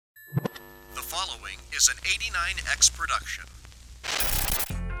is an 89X production.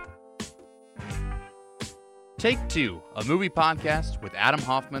 Take Two, a movie podcast with Adam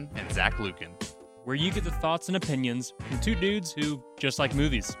Hoffman and Zach Lukin. Where you get the thoughts and opinions from two dudes who just like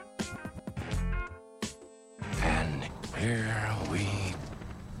movies. And here we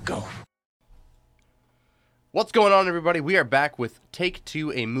go. What's going on, everybody? We are back with Take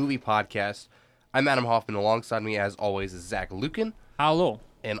Two, a movie podcast. I'm Adam Hoffman. Alongside me, as always, is Zach Lukin. Hello.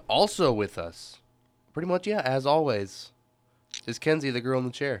 And also with us, pretty much, as always, is Kenzie, the girl in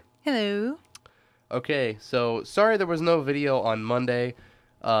the chair. Hello. Okay, so sorry there was no video on Monday.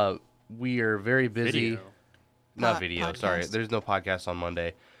 We are very busy. Not video, podcast. sorry. There's no podcast on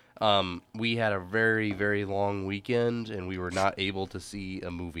Monday. We had a very, very long weekend, and we were not able to see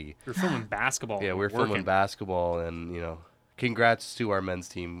a movie. We're filming basketball. Yeah, we were filming basketball, and, congrats to our men's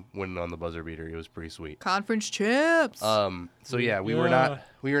team winning on the buzzer beater. It was pretty sweet. Conference champs. So yeah, we were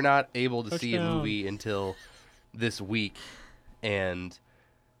not able to see a movie until this week, and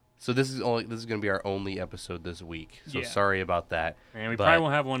so this is going to be our only episode this week. So sorry about that. And we probably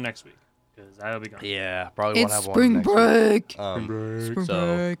won't have one next week because that'll be gone. Yeah, probably won't it's have one spring next break. week.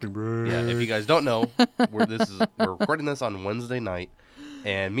 Spring break. Yeah, if you guys don't know, we're recording this on Wednesday night,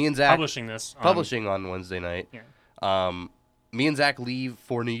 and me and Zach publishing on Wednesday night. Yeah. Me and Zach leave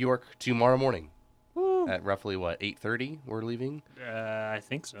for New York tomorrow morning. Woo. At roughly, 8:30 we're leaving? I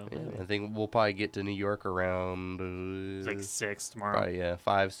think so. Yeah, I think we'll probably get to New York around... it's like 6 tomorrow. Probably,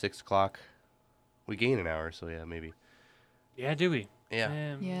 5, 6 o'clock. We gain an hour, so yeah, maybe. Yeah, do we?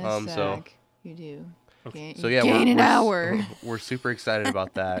 Yeah. Yes, so- Zach, you do. Okay. So yeah, gain an hour. We're super excited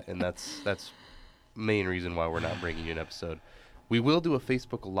about that, and that's main reason why we're not bringing you an episode. We will do a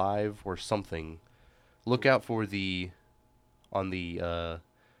Facebook Live or something. Look out for on the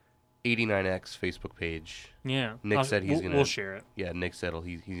 89X Facebook page. Yeah. Nick said he's we'll share it. Yeah, Nick said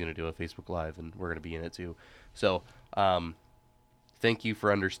he's gonna do a Facebook Live, and we're gonna be in it too. So, thank you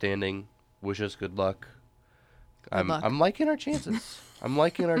for understanding. Wish us good luck. I'm liking our chances.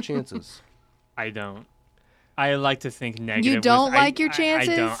 I don't. I like to think negative. You don't like your chances?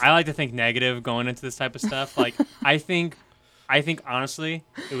 I don't. I like to think negative going into this type of stuff. Like I think honestly,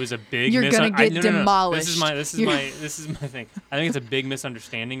 it was a big. You're gonna get demolished. This is my thing. I think it's a big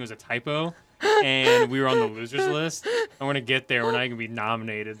misunderstanding. It was a typo, and we were on the losers list. And we're gonna get there. We're not gonna be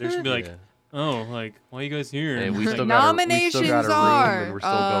nominated. There's gonna be like, why are you guys here? Hey, we It's still like, got Nominations a room, are, and we're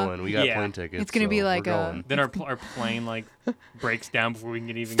still going. We got plane tickets. it's gonna be so like we're a- going. then our plane like breaks down before we can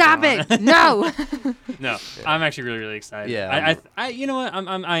get even. Stop going. it! No. No, I'm actually really, really excited. Yeah, I you know what?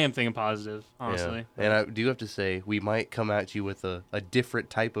 I am thinking positive, honestly. Yeah. And I do have to say, we might come at you with a different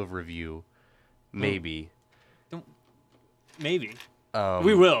type of review, maybe. Maybe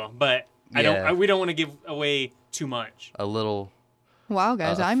we will, but we don't want to give away too much. A little. Wow,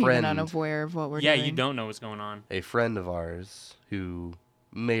 guys, A I'm friend. even unaware of what we're Yeah, doing. you don't know what's going on. A friend of ours who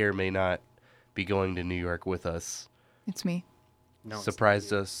may or may not be going to New York with us It's me. No, it's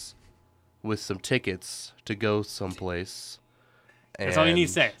surprised us with some tickets to go someplace. That's all you need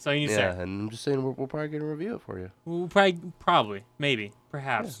to say. That's all you need to Yeah, say. and I'm just saying we're probably going to review it for you. We'll probably, maybe,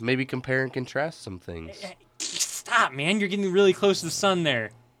 perhaps. Maybe compare and contrast some things. Stop, man! You're getting really close to the sun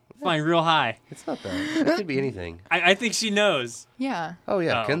there. Flying real high. It's not that. It could be anything. I think she knows. Yeah. Oh,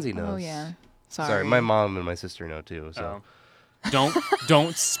 yeah, Oh. Kenzie knows. Oh, yeah. Sorry, my mom and my sister know too. So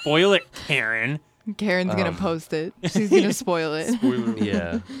Don't spoil it, Karen. Karen's gonna post it. She's gonna spoil it.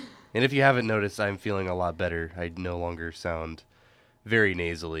 yeah. And if you haven't noticed, I'm feeling a lot better. I no longer sound very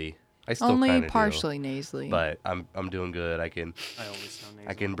nasally. I still Only kinda partially nasally. do, but I'm doing good. I I always sound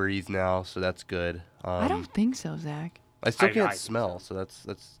nasal. can breathe now, so that's good. I don't think so, Zach. I still I can't think smell, so that's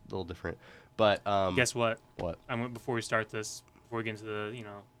a little different. But Guess what? what? Before we start this, before we get into the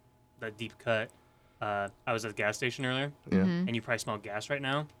that deep cut, I was at the gas station earlier, Yeah. and you probably smell gas right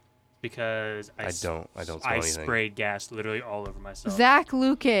now because I don't smell I anything. sprayed gas literally all over myself. Zach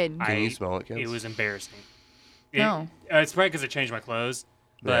Lukin. Can you smell it, Kens? It was embarrassing. No. It's probably because I changed my clothes,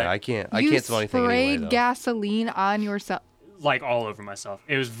 but Yeah, I can't smell anything You anyway, sprayed though. gasoline on yourself. like all over myself.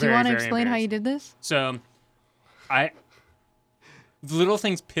 It was Do very, you want to very explain how you embarrassing. did this? So, little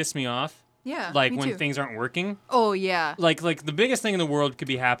things piss me off. Yeah. Like me when too. things aren't working. Oh yeah. Like the biggest thing in the world could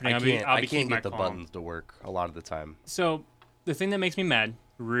be happening. I I'll can't be keeping get the my calm. buttons to work a lot of the time. So the thing that makes me mad,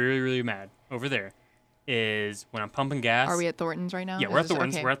 really, really mad over there, is when I'm pumping gas. Are we at Thornton's right now? Yeah, Is we're at this-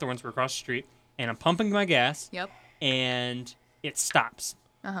 Thornton's. okay. We're at Thornton's. We're across the street, and I'm pumping my gas. Yep. And it stops.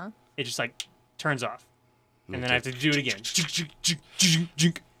 Uh-huh. It just like turns off, and then I have to do it again.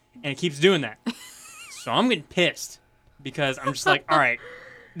 And it keeps doing that. So I'm getting pissed because I'm just like, all right,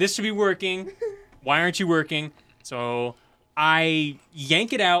 this should be working. Why aren't you working? So I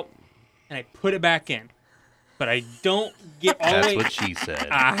yank it out and I put it back in, but I don't get all the That's way. what she said.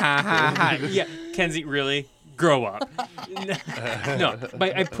 Yeah, Kenzie, really? Grow up. No,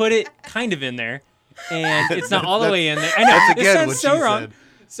 but I put it kind of in there, and it's not all the way in there. I know That's it again sounds what so she wrong. said.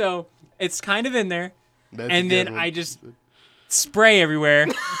 So it's kind of in there, That's and again then what I she just said. spray everywhere,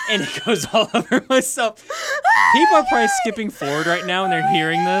 and it goes all over myself. People are probably skipping forward right now, and they're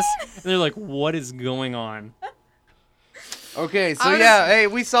hearing this, and they're like, "What is going on?" Okay, so Out of- yeah, hey,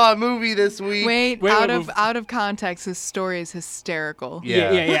 we saw a movie this week. Wait, Wait, out wait, of wait. out of context, this story is hysterical.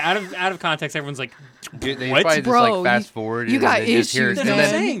 Yeah. Out of context, everyone's like, They What? probably just Bro, like fast forward. you and got then just hear- issues, and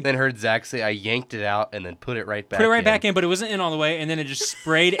man. then, then heard Zach say, "I yanked it out and then put it right back." put it right back in, but it wasn't in all the way, and then it just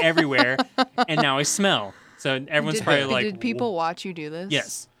sprayed everywhere, and now I smell. So everyone's probably like, did people watch you do this?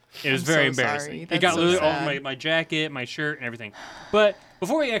 Yes. It was I'm very so embarrassing. sorry. It That's got so literally all sad. over my jacket, my shirt, and everything. But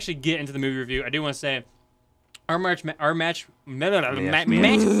before we actually get into the movie review, I do want to say our March Madness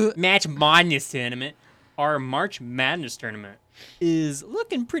tournament, our March Madness tournament is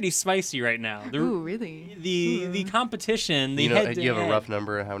looking pretty spicy right now. Ooh, really? The competition, the You know, head do you have a rough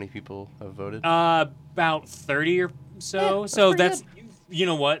number of how many people have voted? about 30 or so. that's So pretty that's you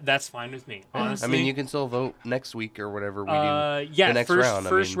know what? That's fine with me. Honestly. I mean, you can still vote next week or whatever we do. Yeah, the next first round.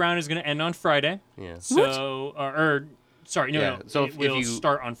 first I mean, round is going to end on Friday. Yeah. So, or sorry, no, Yeah, no. so it if will you-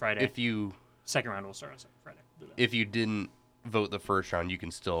 start on Friday. If you Second round will start on Friday. if you didn't vote the first round, you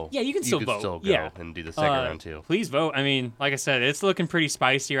can still Yeah, you can still vote. go Yeah. and do the second round too. Please vote. I mean, like I said, it's looking pretty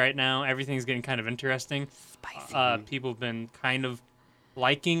spicy right now. Everything's getting kind of interesting. Spicy. People have been kind of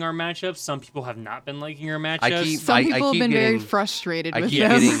liking our matchups. Some people have not been liking our matchups. keep- Some I people have keep been very getting- frustrated I with keep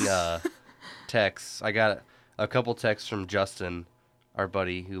them. getting texts. I got a couple texts from Justin, our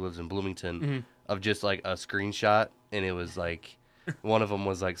buddy who lives in Bloomington, Mm-hmm. of just like a screenshot, and it was like one of them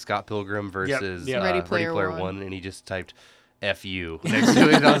was like Scott Pilgrim versus yep. Ready Ready Player Player One. One, and he just typed "F you" next to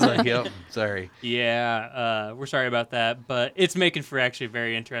it. And I was like, "Yep, sorry." Yeah, we're sorry about that, but it's making for actually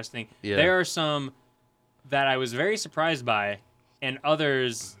very interesting. Yeah. There are some that I was very surprised by, and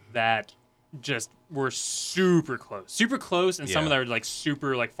others that just were super close, and some Yeah. of them are like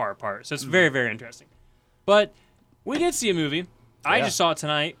super like far apart. So it's very, very interesting. But we did see a movie. I Yeah. just saw it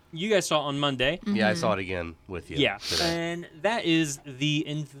tonight. You guys saw it on Monday. Yeah, I saw it again with you. Yeah, today. and that is The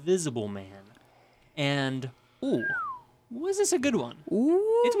Invisible Man. And ooh, was this a good one?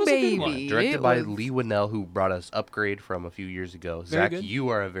 Ooh, It was a good one. baby. Directed it by was- Lee Winnell, who brought us Upgrade from a few years ago. Very Zach, good. you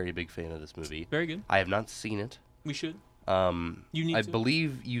are a very big fan of this movie. Very good. I have not seen it. We should. You need I to.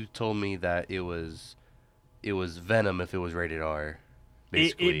 believe you told me that it was Venom if it was rated R.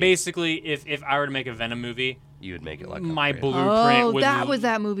 Basically, It basically, if I were to make a Venom movie, you would make it like my Upgrade. blueprint Oh, would that was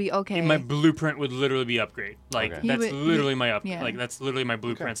that movie. Okay. my blueprint would literally be Upgrade. Like Okay. that's He would- literally my yeah. like that's literally my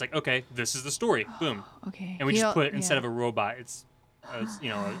blueprint. It's like, okay, this is the story. Boom. Okay. And we He just al- put instead yeah. of a robot, it's a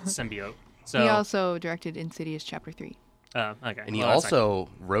symbiote. So He also directed Insidious Chapter 3. okay. And he well, that's not also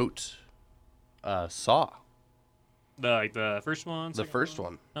wrote Saw, good. the first one. the second first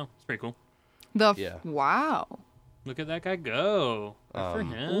one. Oh, it's pretty cool. Yeah. Wow. Look at that guy go. Good for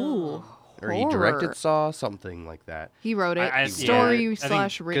him. Ooh. Or he horror. directed Saw, something like that. He wrote it. I- Story yeah, I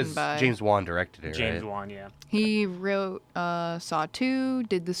think- written Because by. James Wan directed it, James right? Wan, yeah. He wrote Saw 2,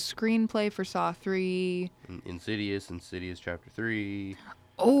 did the screenplay for Saw 3. Insidious Chapter 3.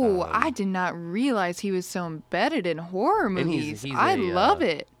 Oh, I did not realize he was so embedded in horror And movies. he's I a, love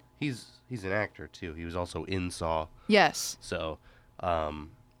it. He's an actor too. He was also in Saw. Yes. So,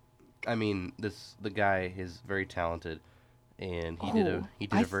 I mean, the guy is very talented, and he did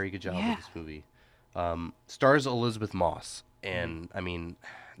a very good job yeah. with this movie. Stars Elizabeth Moss, and I mean,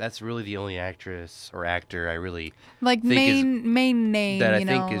 that's really the only actress or actor I really Like think main name, that I you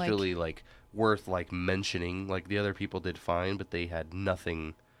think know, is like, really like worth like mentioning. Like the other people did fine, but they had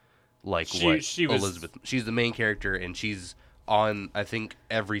nothing like what she was- Elizabeth. She's the main character, and she's on. I think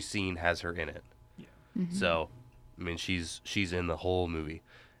every scene has her in it. Yeah. Mm-hmm. So, I mean, she's in the whole movie,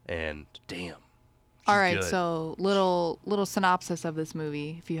 and damn. All she's right, good. so little synopsis of this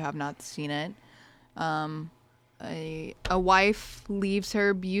movie if you have not seen it. A wife leaves her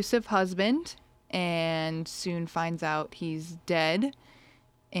abusive husband and soon finds out he's dead,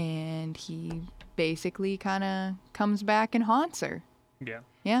 and he basically kind of comes back and haunts her. Yeah.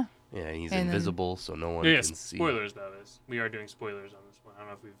 Yeah. Yeah, and he's and then- invisible, so no one Yeah, can see. spoilers though. We are doing spoilers on this one. I don't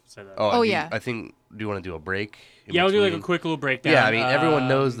know if we've said that. Oh, yeah. I think. Do you want to do a break? in Yeah, we'll do like a between? quick little breakdown. Yeah, I mean, everyone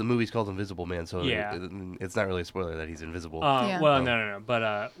knows the movie's called Invisible Man, so Yeah. it's not really a spoiler that he's invisible. Yeah. Well, no.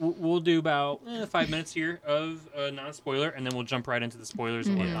 But we'll do about 5 minutes here of non-spoiler, and then we'll jump right into the spoilers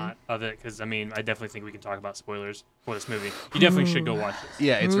and whatnot of it. Because I mean, I definitely think we can talk about spoilers for this movie. You definitely should go watch this.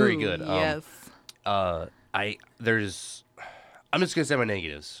 yeah, it's very Ooh, good. yes. I'm just gonna say my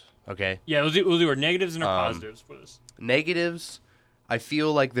negatives. Okay. Yeah, we'll do our negatives and our Um, positives for this. Negatives, I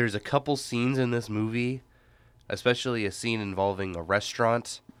feel like there's a couple scenes in this movie, especially a scene involving a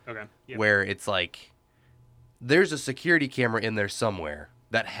restaurant, Okay. Yep. where it's like there's a security camera in there somewhere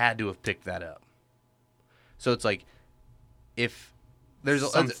that had to have picked that up. So it's like if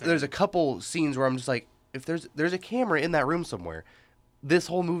Something. there's a couple scenes where I'm just like, if there's a camera in that room somewhere, this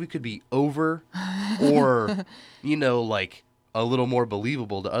whole movie could be over, or like a little more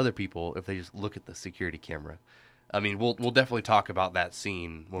believable to other people if they just look at the security camera. I mean, we'll definitely talk about that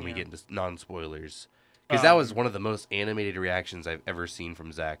scene when we Yeah. get into non-spoilers, because that was one of the most animated reactions I've ever seen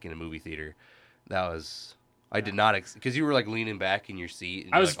from Zach in a movie theater. That was, I did not, because you were like leaning back in your seat.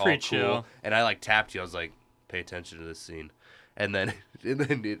 And I you're, was like, all pretty cool, chill. and I like tapped you. I was like, pay attention to this scene, and then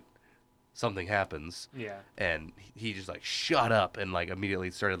something happens, Yeah. and he just like shut up and like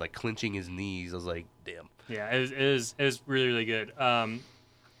immediately started like clenching his knees. I was like, damn. Yeah, it was really, really good.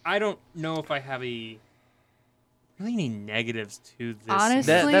 I don't know if I have really any negatives to this.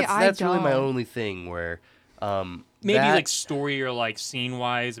 Honestly, That's I really my don't. only thing where maybe that, like story or like scene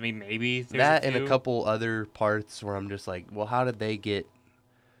wise. I mean, maybe there's that and a few. couple other parts where I'm just like, well, how did they get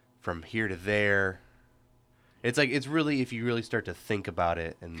from here to there? It's like, it's really, if you really start to think about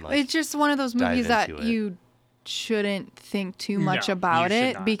it and like, It's just one of those dive movies that into it. you shouldn't think too much No, about you should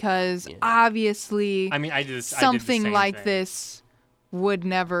it not. because Yeah. obviously I mean, I did the something same like thing. this would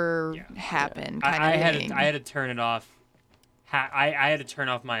never Yeah. happen. I Kind of had thing. I had to turn it off. I had to turn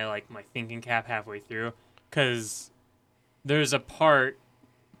off my my thinking cap halfway through because there's a part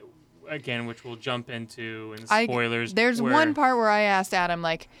again which we'll jump into in spoilers. There's where, one part where I asked Adam,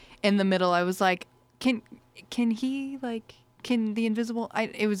 like in the middle, I was like, can he like can the invisible?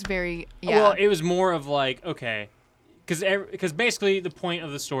 It was very Well, it was more of like okay, because basically the point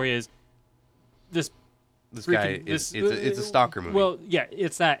of the story is this this guy, freaking- it's a stalker movie. Well, yeah,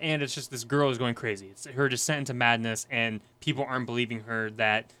 it's that, and it's just this girl is going crazy. It's her just sent into madness, and people aren't believing her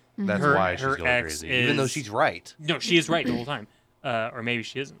that that's her- why she's her going ex crazy, even though is- she's right. no, she is right the whole time, or maybe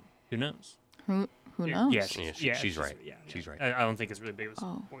she isn't. Who knows? who Yeah, knows? Yeah, she's right. Yeah, She's right. I don't think it's really big of a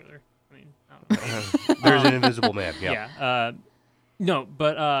Oh. spoiler. I mean, I don't know. There's an invisible man. Yeah. Yeah. No,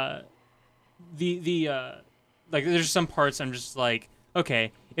 but the like there's some parts I'm just like,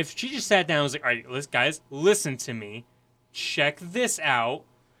 okay, if she just sat down and was like, all right, guys, listen to me, check this out,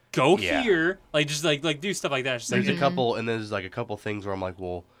 go Yeah. here, like just like do stuff like that. It's just There's like, a couple, and there's like a couple things where I'm like,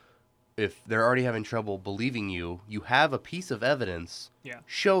 well, if they're already having trouble believing you, you have a piece of evidence. Yeah.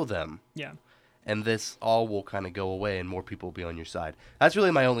 Show them, yeah, and this all will kind of go away, and more people will be on your side. That's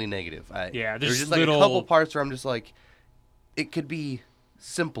really my only negative. Yeah, there's there's just like a little- couple parts where I'm just like, it could be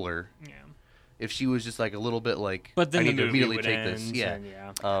simpler yeah. if she was just like a little bit like, But then I the need to movie immediately would take end, this. Yeah. and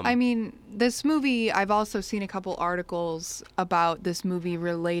yeah. I mean, this movie, I've also seen a couple articles about this movie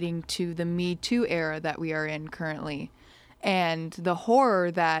relating to the Me Too era that we are in currently and the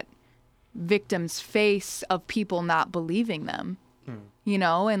horror that victims face of people not believing them. You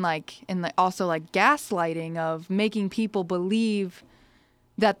know, and also like gaslighting of making people believe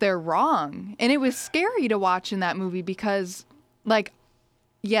that they're wrong. And it was scary to watch in that movie because like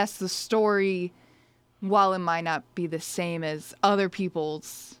yes, the story, while it might not be the same as other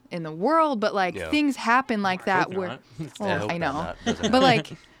people's in the world, but like Yeah. things happen like that hope where not. well, I hope I that know. doesn't But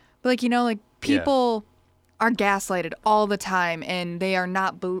happen. like like people are gaslighted all the time and they are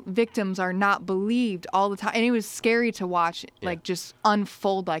not victims are not believed all the time, and it was scary to watch like just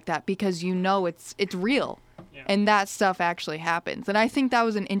unfold like that because it's real. Yeah. And that stuff actually happens. And I think that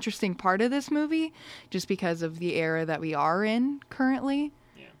was an interesting part of this movie just because of the era that we are in currently.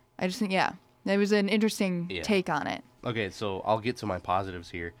 Yeah. I just think it was an interesting Yeah. take on it. Okay, so I'll get to my positives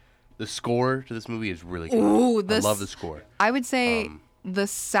here. The score to this movie is really good. Ooh, I love the score. I would say the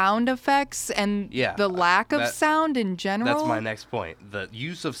sound effects and Yeah, the lack of that- sound in general. That's my next point. The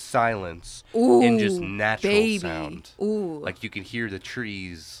use of silence Ooh, and just natural baby. sound. Ooh. Like you can hear the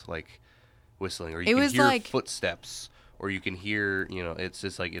trees like whistling, or It you can was hear like- footsteps, or you can hear, it's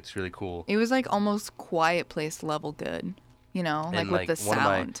just like, it's really cool. It was like almost Quiet Place level good, like And with the one of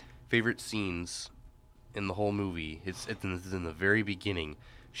my sound. favorite scenes in the whole movie, it's in the very beginning.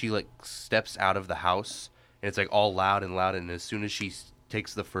 She like steps out of the house and it's like all loud, and as soon as she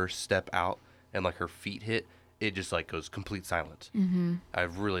takes the first step out and like her feet hit, it just like goes complete silent. Mm-hmm. I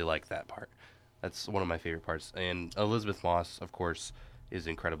really like that part. That's one of my favorite parts. And Elizabeth Moss, of course, is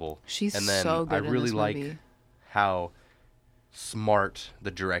incredible. She's and then so good I in really this like movie. how smart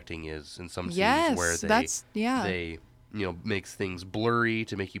the directing is in some scenes Yes, where they that's- yeah. they makes things blurry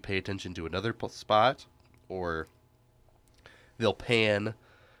to make you pay attention to another spot, or they'll pan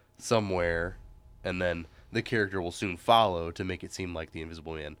somewhere and then the character will soon follow to make it seem like the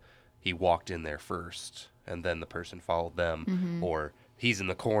Invisible Man he walked in there first and then the person followed them, or he's in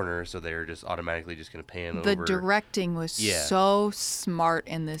the corner, so they're just automatically just going to pan The over. directing was Yeah. so smart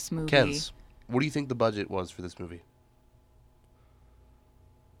in this movie. Kens, what do you think the budget was for this movie?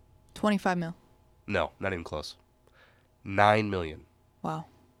 25 mil. No, not even close. 9 million. Wow.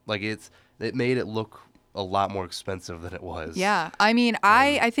 Like it made it look a lot more expensive than it was. Yeah. I mean,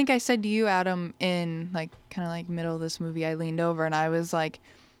 I think I said to you, Adam, in like kind of like middle of this movie, I leaned over and I was like,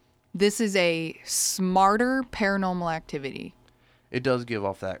 this is a smarter Paranormal Activity. It does give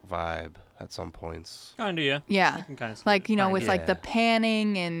off that vibe at some points. Kinda, yeah. Yeah. I can kinda see Like, it. you know, Kinda, with like the Yeah.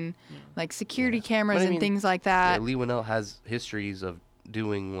 panning and like security cameras But I and mean, things like Yeah, that. Lee Winnell has histories of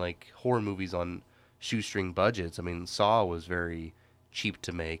doing like horror movies on shoestring budgets. I mean, Saw was very cheap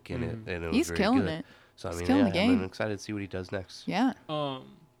to make, and it was He's very killing good. it. So I He's mean, killing yeah, the game. I'm excited to see what he does next. Yeah.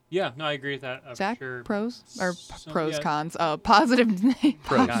 Yeah, no, I agree with that. Zach, for sure. pros or pros, yeah. cons? Positive,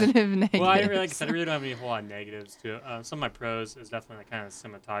 positive, negative. Well, like I said, I really don't have any whole lot of negatives to it. Some of my pros is definitely like kind of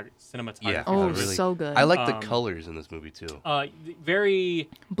cinematography. Yeah. Oh, really. so good. I like the colors in this movie too. Very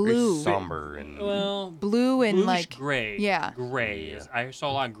Blue, Very somber and well, blue, and bluish like gray. yeah. Gray. Yeah. I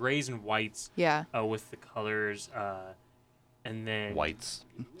saw a lot of grays and whites yeah. with the colors, and then whites.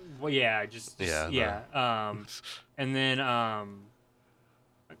 Well, yeah, just Yeah, yeah. And then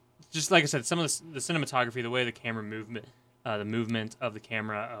just like I said, some of the cinematography, the way the camera movement, the movement of the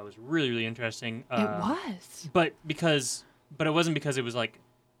camera was really, really interesting. It was. but it wasn't because it was like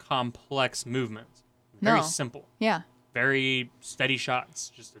complex movements. Very No. simple, Yeah. very steady shots.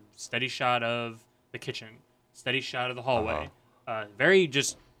 Just a steady shot of the kitchen, steady shot of the hallway. Very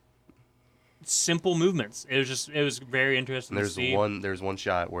just simple movements. It was very interesting. And to see. there's one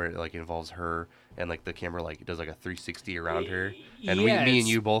shot where it like involves her and like the camera like does like a 360 around her, and Yeah, me and it's-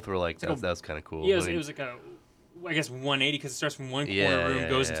 you both were like, like a- that's kind of cool. Yeah, I mean, it was like a, I guess 180 because it starts from one corner Yeah, room, yeah,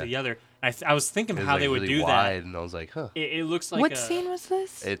 goes yeah. into the other. I was thinking it was, how like, they would really do wide, that. and I was like, huh. It looks like What a, scene was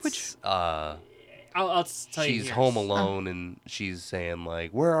this? It's Which I'll tell you. she's here. home alone and she's saying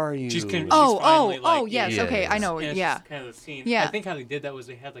like, where are you? She's con- Oh, finally, oh, like, yes. yeah, Okay, I yeah. know. it's Yeah. just kind of the scene. Yeah. I think how they did that was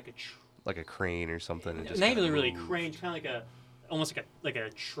they had like a like a crane or something. And just not kinda even really moved. crane, kind of like a almost like a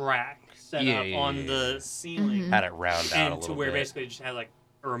track set Yeah, up yeah, on yeah, the yeah. ceiling, Had it round out a and little to where bit. basically just had like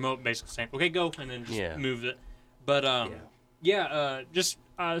a remote basically saying, "Okay, go," and then just Yeah. moved it. But just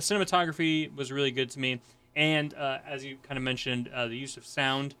cinematography was really good to me, and as you kind of mentioned, the use of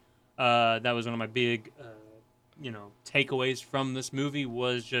sound. That was one of my big, takeaways from this movie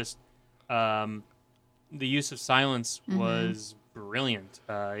was just the use of silence was brilliant.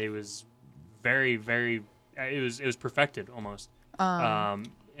 It was very, very. It was perfected almost.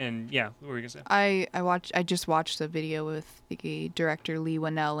 And yeah, what were you gonna say? I just watched the video with the director Lee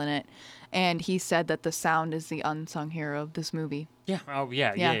Winnell in it, and he said that the sound is the unsung hero of this movie. Yeah. Oh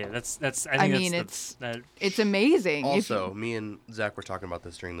yeah. Yeah. That's. I think I mean, that's It's amazing. If you- Also, me and Zach were talking about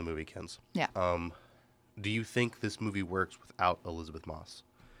this during the movie, Kens. yeah. Do you think this movie works without Elizabeth Moss?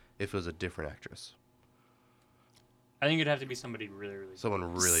 If it was a different actress, I think it'd have to be somebody really, really. someone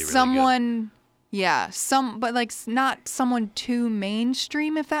really, really Someone. Yeah, but like not someone too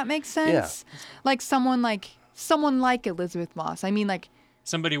mainstream, if that makes sense. Like someone like Elizabeth Moss. I mean, like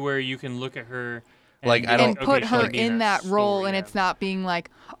Somebody where you can look at her. And Like, be I don't- and okay, put she's her gonna be in that role, story, and yeah. it's not being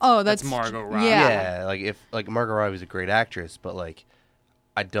like, oh, that's Margot Robbie. Yeah. Yeah, like if like Margot Robbie's a great actress, but like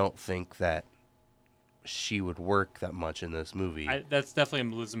I don't think that she would work that much in this movie. That's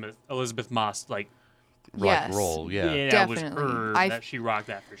definitely Elizabeth Moss. Like, Yes. role, yeah. that was Definitely. her. That she rocked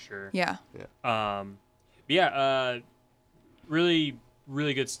that for sure. Yeah. Really,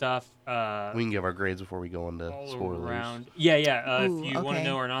 really good stuff. We can give our grades before we go into All spoilers. around. Yeah. Ooh, If you want to okay.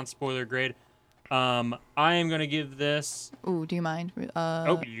 know our non-spoiler grade, I am gonna give this. Ooh, do you mind? You can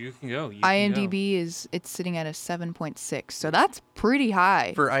go. You can go. IMDb it's sitting at a 7.6, so that's pretty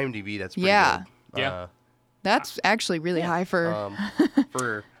high. For IMDb, that's pretty Yeah. good. Yeah. That's actually really high for.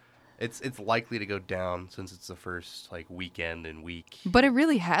 For it's likely to go down since it's the first like weekend and week. But it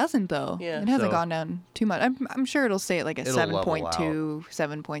really hasn't though. Yeah, It hasn't so- gone down too much. I'm sure it'll stay at like a It'll level 7.2,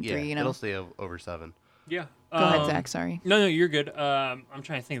 7.3. Yeah, You know. it'll stay over 7. Yeah. Go ahead, Zach. Sorry. No, you're good. I'm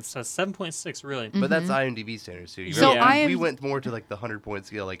trying to think. It's 7.6, really. But that's IMDb standards too. You So remember, I we am- went more to like the 100-point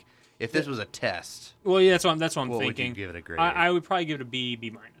scale. Like if this was a test, Well, yeah, that's what I'm what would you thinking. give it a grade? I would probably give it a B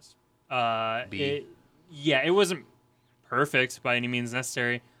minus. B? It wasn't perfect by any means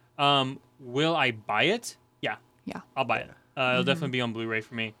necessary. Will I buy it? Yeah. Yeah. I'll buy it. It'll definitely be on Blu-ray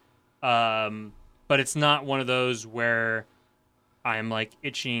for me. But it's not one of those where I'm like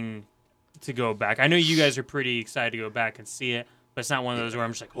itching to go back. I know you guys are pretty excited to go back and see it, but it's not one of those where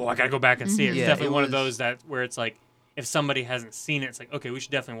I'm just like, oh, I gotta go back and see it. It's Yeah, definitely it one of was- those that where it's like, if somebody hasn't seen it, it's like, okay, we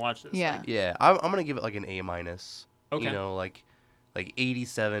should definitely watch this. Yeah. Like, Yeah, I'm gonna give it like an A minus. Okay. You know, like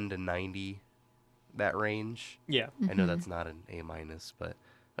 87 to 90, that range. yeah. I know that's not an A minus, but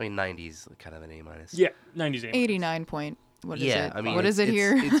I mean 90's kind of an A minus. Yeah. 90s. 89 point. What is Yeah, it? I mean, what is it it's,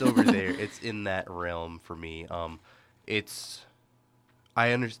 here? It's over there. It's in that realm for me. It's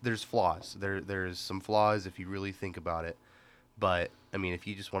I understand there's flaws. There's some flaws if you really think about it, but I mean, if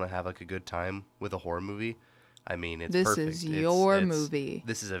you just want to have like a good time with a horror movie, I mean, it's This perfect. is your movie.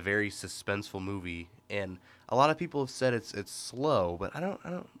 This is a very suspenseful movie, and a lot of people have said it's slow, but I don't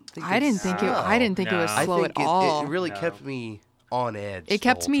think I didn't it's think slow. I didn't think it was No. I slow think at all. It really No. kept me on edge. It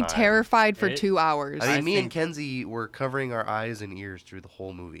kept me terrified for It- 2 hours. I mean, I me and think- Kenzie were covering our eyes and ears through the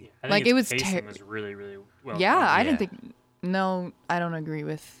whole movie. I think Like, its it was pacing ter- was really, really well. yeah, done. I didn't Yeah. think. No, I don't agree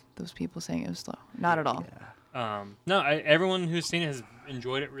with those people saying it was slow. Not at all. No, everyone who's seen it has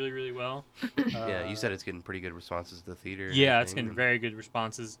enjoyed it really, really well. Yeah, you said it's getting pretty good responses at the theater. and Yeah, it's everything. getting very good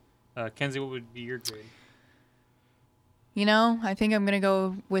responses. Kenzie, what would be your grade? You know, I think I'm gonna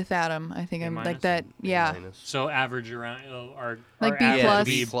go with Adam. I think A I'm minus? like that. A Yeah, minus. So average around our Like our B average plus. would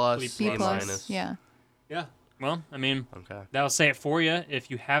be B plus, B A plus. minus. Yeah. Yeah. Well, I mean, Okay. that'll say it for you. If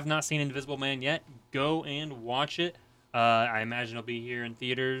you have not seen Invisible Man yet, go and watch it. I imagine it'll be here in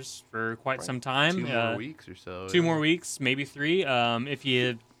theaters for quite some time. 2 more weeks or so. 2 yeah. more weeks, maybe 3.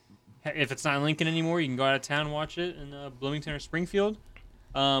 If it's not in Lincoln anymore, you can go out of town and watch it in Bloomington or Springfield.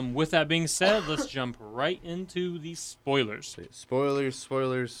 With that being said, let's jump right into the spoilers. Spoiler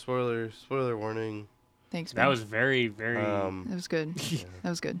warning. Thanks, That man. was very, very. That was good. That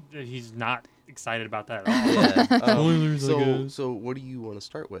was good. He's not excited about that at all. Yeah. Spoilers, I So, guess. so what do you want to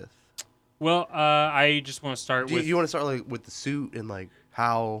start with? Well, I just want to start Do with. you want to start like with the suit and like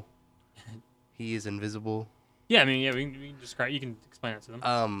how he is invisible? Yeah, I mean, yeah, we can describe. You can explain that to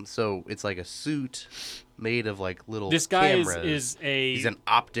them. So it's like a suit made of like little This guy cameras. is a He's an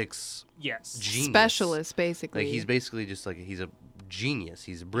optics yes. genius. Specialist, basically. Like he's basically just like he's a genius.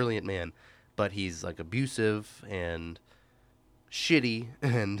 He's a brilliant man, but he's like abusive and shitty,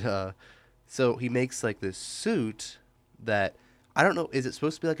 and so he makes like this suit that I don't know. Is it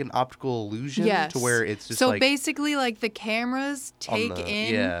supposed to be like an optical illusion Yes. to where it's just so like basically, like the cameras On take the-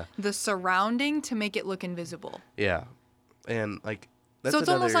 in yeah. the surrounding to make it look invisible. yeah, and like that's So it's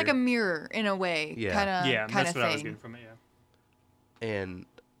almost like a another- mirror in a way, Yeah. kind of Yeah, kind that's of what I was thing. getting from it. Yeah. and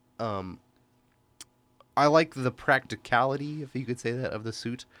I like the practicality, if you could say that, of the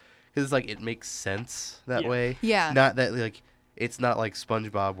suit, because like it makes sense that Yeah. way. Yeah. Not that like it's not like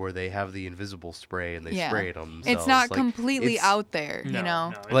SpongeBob where they have the invisible spray and they Yeah. spray it on themselves. It's not Like, completely it's- out there, No, you know.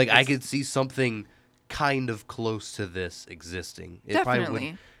 no, Like I it's- could see something kind of close to this existing.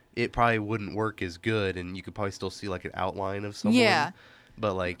 Definitely. It probably wouldn't work as good, and you could probably still see like an outline of someone. Yeah.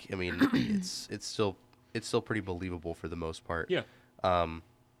 But like, I mean, it's still pretty believable for the most part. Yeah.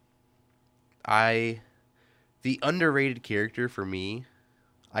 The underrated character for me,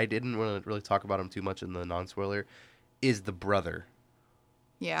 I didn't want to really talk about him too much in the non-spoiler, is the brother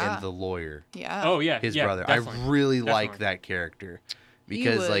Yeah. and the lawyer. Yeah. Oh yeah, His yeah, brother. Definitely. I really like Definitely. that character He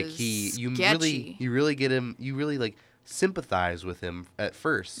because like was you sketchy. really get him. You really like sympathize with him at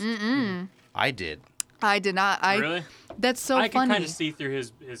first. Mm-mm. I did. I did not. Really? That's so I can funny. kind of see through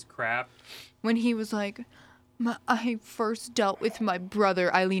his crap. When he was like, I first dealt with my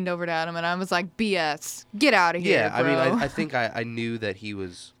brother, I leaned over to Adam and I was like, BS. Get out of here, Yeah, I mean, bro. I think I knew that he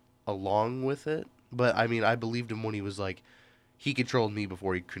was along with it, but I mean, I believed him when he was like, he controlled me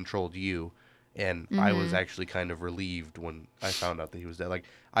before he controlled you, and I was actually kind of relieved when I found out that he was dead. Like,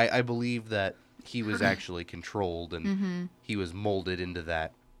 I believe that he was actually controlled and he was molded into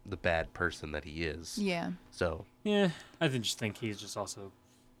the bad person that he is. Yeah. So Yeah, I just think he's just also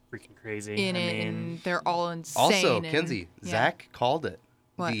freaking crazy. In I it, mean, and they're all insane. also, and- Kenzie, yeah. Zach called it.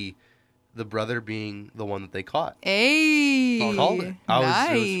 What? The brother being the one that they caught. Hey. Called it. I was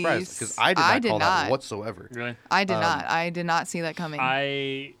really surprised nice. because I did not call that whatsoever. really. I did not. I did not see that coming.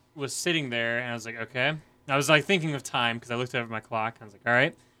 I was sitting there and I was like, okay. I was like thinking of time because I looked over my clock. And I was like, all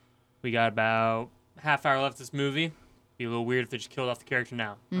right, we got about half hour left of this movie. Be a little weird if they just killed off the character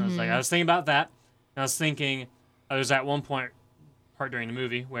now. And I was thinking about that. And I was thinking, there's at one part during the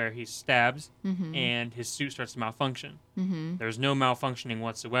movie where he stabs and his suit starts to malfunction. There's no malfunctioning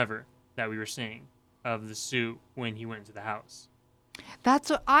whatsoever that we were seeing of the suit when he went into the house. That's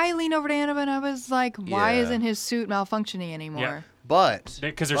what I leaned over to Anna and I was like, why Yeah. isn't his suit malfunctioning anymore? But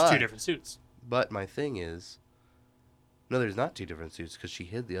Because there's two different suits. But my thing is, no, there's not two different suits because she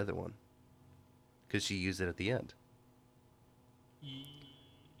hid the other one. Because she used it at the end.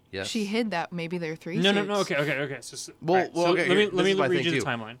 Yes. She hid that. Maybe there are three No, suits. okay. So, Well, alright, well, so okay, let me here, this is my read thing you the too.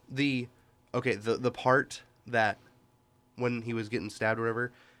 timeline. The part that when he was getting stabbed or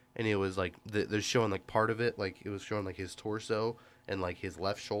whatever, and it was like they're showing like part of it, like it was showing like his torso and like his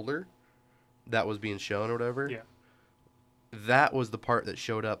left shoulder that was being shown or whatever. Yeah. That was the part that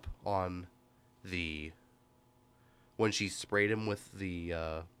showed up on when she sprayed him with the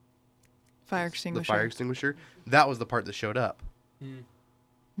Fire extinguisher. the fire extinguisher. That was the part that showed up.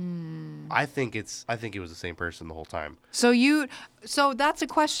 I think it was the same person the whole time. So that's a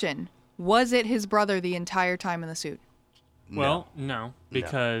question. Was it his brother the entire time in the suit? Well, no,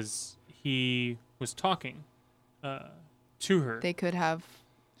 because he was talking to her. They could have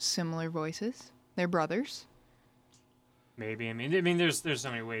similar voices. They're brothers. Maybe. I mean, there's so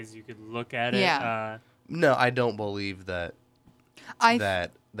many ways you could look at it. Yeah. No, I don't believe that. I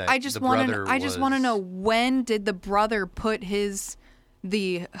just the want brother to. I just want to was- know, when did the brother put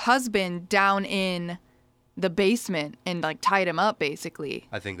the husband down in the basement and like tied him up, basically?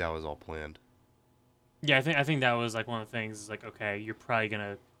 I think that was all planned. Yeah, I think that was like one of the things. Is like, okay, you're probably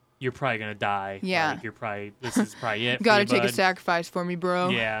gonna die. Yeah. Like, this is probably it. Got to for you, take a bud. sacrifice for me, bro.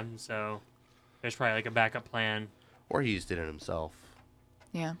 Yeah. So there's probably like a backup plan. Or he just did it himself.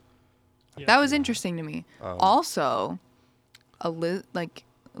 Yeah. Yeah. That was interesting to me. Also,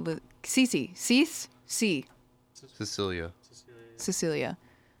 Cecilia. Cecilia.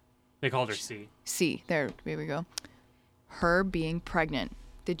 They called her C. There we go. Her being pregnant.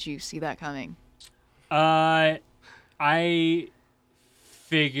 Did you see that coming? I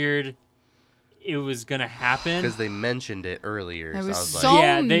figured it was gonna happen. Because they mentioned it earlier. I so was I was so like,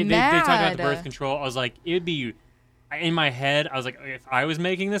 yeah, they talked about the mad. birth control. I was like, it'd be in my head. I was like, if I was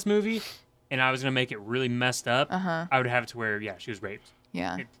making this movie and I was gonna make it really messed up, I would have it to where she was raped.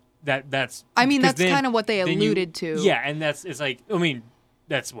 Yeah. That's. I mean, 'cause that's then- kind of what they then you- alluded to. Yeah, and it's like, I mean,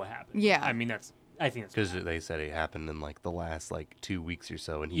 that's what happened. Yeah. I mean, I think that's. because they said it happened in like the last like 2 weeks or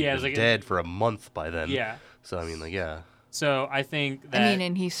so, and he Yeah, it was was like- dead for a month by then. Yeah. So I mean, like, yeah. So I think that. I mean,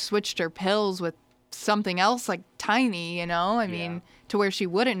 and he switched her pills with something else like tiny, I mean, to where she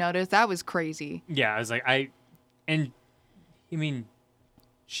wouldn't notice. That was crazy. Yeah, I was like,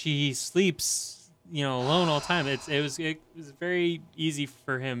 she sleeps, alone all the time. It was very easy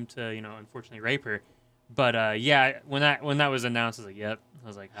for him to, unfortunately rape her. But when that was announced, I was like, yep. I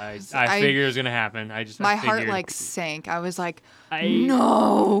was like, I figured it was gonna happen. My heart figured- like sank. I was like, I-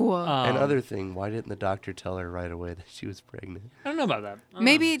 no. Another thing, why didn't the doctor tell her right away that she was pregnant? I don't know about that. I don't know.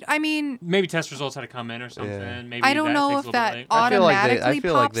 Maybe, I mean, Maybe test results had to come in or something. Yeah. Maybe I don't that know takes if a little that bit later. automatically I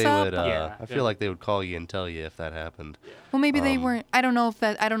feel like pops they up. would. Yeah, I feel like they would call you and tell you if that happened. well, maybe they weren't. I don't know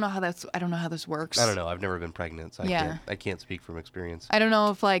how this works. I don't know. I've never been pregnant, so Yeah. I can't speak from experience. I don't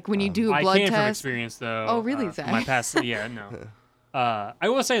know if like when you do a I blood can from test. experience though. Oh, really, from Zach? my past, yeah, no. I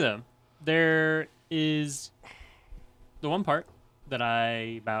will say though, there is the one part that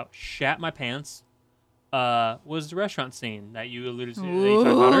I about shat my pants. Was the restaurant scene that you alluded to, that you talked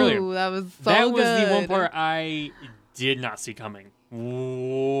about earlier. Ooh, that was so That was good. the one part I did not see coming.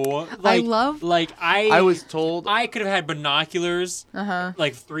 I was told. I could have had binoculars, Uh-huh.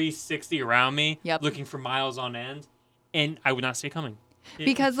 like 360 around me, Yep. looking for miles on end, and I would not see it coming.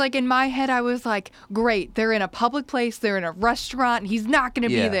 Because like in my head, I was like, great, they're in a public place, they're in a restaurant, and he's not going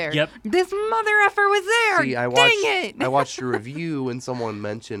to Yeah. be there. Yep. This mother effer was there. See, I Dang watched. it. I watched a review and someone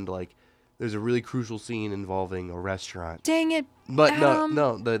mentioned like there's a really crucial scene involving a restaurant. Dang it. But Adam.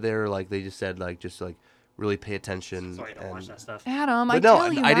 no, they're like they just said like just like really pay attention. So I don't watch and- that stuff. Adam, But I no,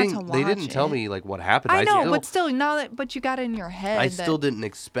 tell you I not didn't. to They watch didn't tell it. me like what happened. I know, still, but still, but you got it in your head. I that still didn't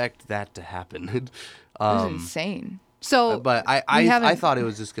expect that to happen. It was insane. So, But we I haven't- thought it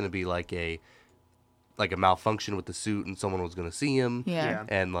was just gonna be like a malfunction with the suit and someone was gonna see him. Yeah. Yeah.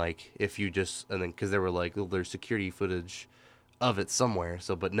 And like if you just and then because they were like, well, there's security footage of it somewhere.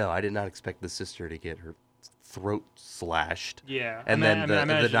 So, but no, I did not expect the sister to get her throat slashed. Yeah. And I then the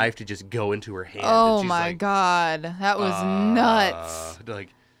imagine- knife to just go into her hand. Oh and she's my like, God, that was nuts. Like,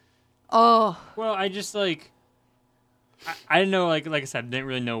 Oh, Well, I just like, I didn't know, like I said, I didn't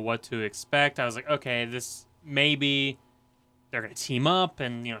really know what to expect. I was like, okay, this maybe they're gonna team up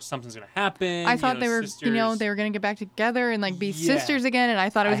and something's gonna happen. I thought they were, sisters. they were gonna get back together and like be Yeah. sisters again, and I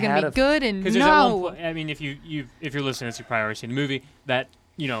thought it was I gonna had be a- good, and Because there's at one no. point, I mean, if you're listening to this, you've probably already seen the movie. That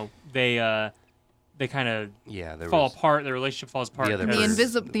they kind of yeah, there fall was. apart. Their relationship falls apart. Yeah, there The was- because-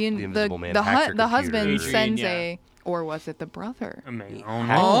 invisible, the Invisible Man hacked her the husband computer. sends Adrian, or was it the brother? I mean,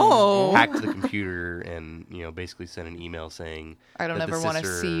 hacked, Oh. hacked the computer and basically sent an email saying I don't that the ever wanna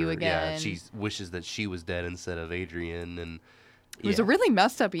sister- see you Yeah, again. she wishes that she was dead instead of Adrian, and It was a really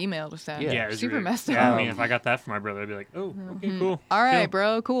messed up email to send. Yeah, Yeah, it was super really- messed up. Yeah, I mean, if I got that from my brother, I'd be like, oh, okay, cool. All right, chill.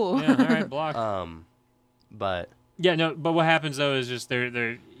 bro, cool. Yeah, all right, block. but Yeah, no, but what happens though is just they're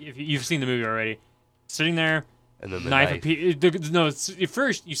if you've seen the movie already, sitting there, And then the knife. knife. No, at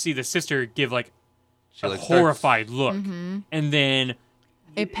first you see the sister give like She, a like, starts- horrified look, and then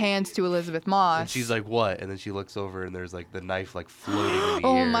It pans to Elizabeth Moss. And she's like, "What?" And then she looks over, and there's like the knife like floating in the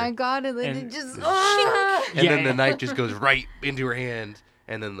oh air. my god, and then And- it just. And then Yeah. the knife just goes right into her hand,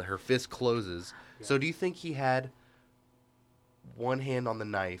 and then her fist closes. So do you think he had one hand on the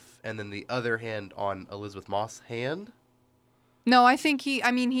knife and then the other hand on Elizabeth Moss' hand? No, I think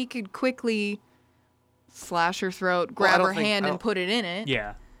he could quickly slash her throat, Well, I grab don't her think- hand, I and don't- put it in it.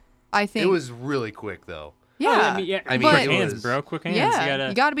 yeah. I think. It was really quick though. Yeah. I mean, quick it hands, was- bro. Quick hands. yeah.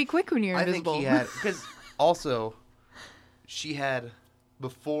 You gotta. be quick when you're I invisible. think he had because also she had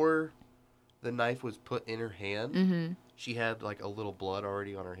before the knife was put in her hand. Mm-hmm. She had like a little blood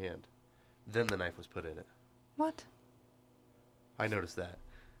already on her hand. Then the knife was put in it. What? I noticed that.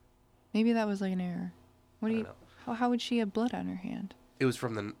 Maybe that was like an error. What do I you? don't know. How would she have blood on her hand? It was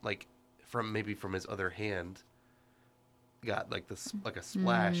from the from his other hand. Got like like a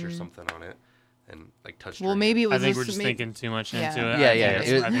splash or something on it, and like touched. Well, her maybe it hand. was. I think we're just just thinking too much Yeah. into it. Yeah, I yeah, think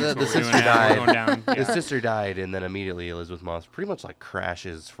it- that's- I think the that's what we're sister doing now. We're died. going down. His Yeah. sister died, and then immediately Elizabeth Moss pretty much like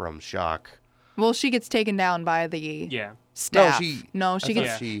crashes from shock. Well, she gets taken down by the Yeah. staff. she No, she thought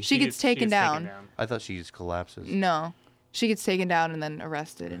gets. she- She gets taken down. I thought she just collapses. No, she gets taken down and then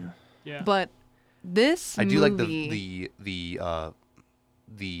arrested. And Yeah. but this I do movie, like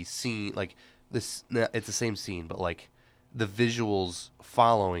the scene, like this. It's the same scene, but like the visuals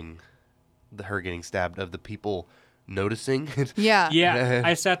following her getting stabbed of the people noticing. Yeah. Yeah,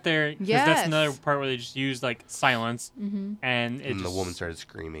 I sat there because that's another Yes. part where they just used like silence, Mm-hmm. and it and the just, woman started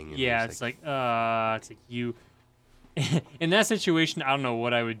screaming. And Yeah, it was it's like you. In that situation, I don't know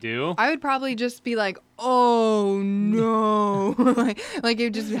what I would do. I would probably just be like, "Oh no!" like it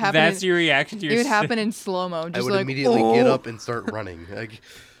would just happen. That's your reaction to your. It would happen in slow mo. Just I would like, immediately oh. get up and start running. Like,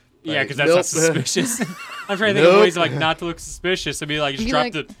 Yeah, like, because that's not nope. suspicious. I'm trying to think of Nope. ways like not to look suspicious. I'd be like, just Be drop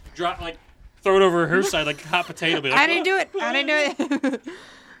like- like, throw it over her side like a hot potato. Be like, I didn't do it. I didn't do it.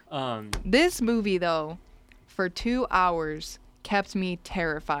 it. This movie, though, for 2 hours, kept me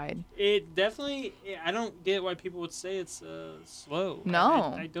terrified. It definitely. I don't get why people would say it's slow.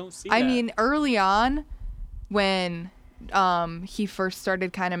 No. I don't see. I that. mean, early on, when he first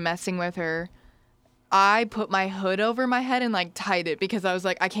started kind of messing with her, I put my hood over my head and like tied it because I was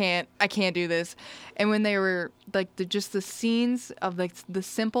like, I can't do this. And when they were like just the scenes of like the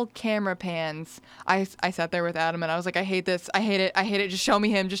simple camera pans, I sat there with Adam and I was like, I hate this. I hate it. Just show me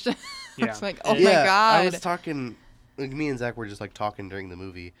him. Just Yeah. it's like, oh Yeah, my I god. was talking, like me and Zach were just like talking during the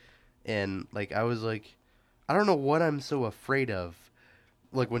movie, and like I was like, I don't know what I'm so afraid of,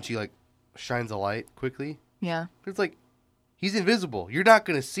 like when she like shines a light quickly. Yeah. It's like he's invisible. You're not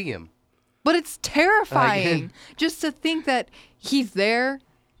gonna see him. But it's terrifying just to think that he's there,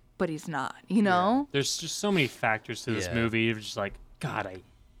 but he's not, you know? There's just so many factors to this Yeah. movie. It's just like, God, I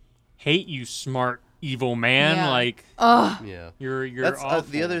hate you, smart evil man. Yeah. Like Ugh. Yeah. you're That's awful.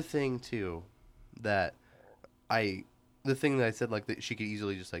 the other thing too, that the thing that I said like that she could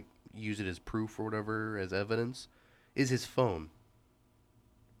easily just like use it as proof or whatever as evidence, is his phone.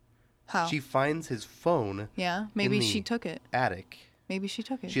 How? She finds his phone Yeah, maybe the- she took it. attic. Maybe she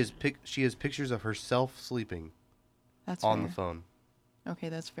took it. She has pictures of herself sleeping That's on fair. the phone. Okay,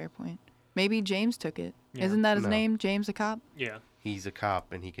 that's a fair point. Maybe James took it. Yeah. not that his No. name? James a cop? Yeah. He's a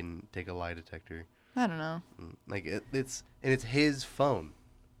cop and he can take a lie detector. I don't know. Like it's his phone.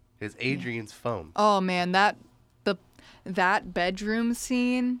 It's Adrian's phone. Oh man, that bedroom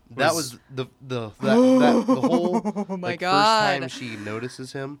scene. That was the whole Oh my like, God. first time she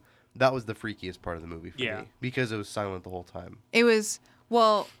notices him. That was the freakiest part of the movie for Yeah. me because it was silent the whole time. It was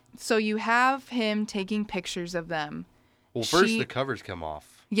well, so you have him taking pictures of them. Well, first She- the covers come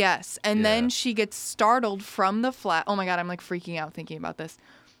off. Yes, and Yeah. then she gets startled from the flash. Oh my god, I'm like freaking out thinking about this.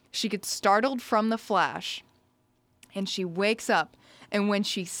 She gets startled from the flash, and she wakes up, and when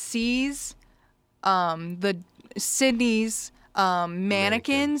she sees the Sydney's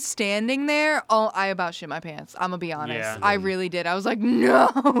mannequin standing there, oh, I about shit my pants. I'm gonna be honest. Yeah. I really did. I was like, no.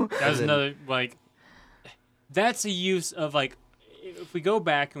 That was then- another like. That's a use of like, if we go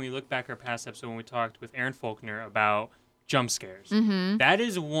back and we look back our past episode when we talked with Aaron Faulkner about jump scares. Mm-hmm. That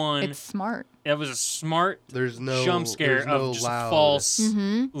is one. It's smart. That was a smart There's no jump scare there's no of just loud, a false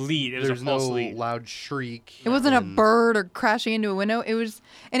lead. It was There's a false no lead. loud shriek. It wasn't a and- bird or crashing into a window. It was,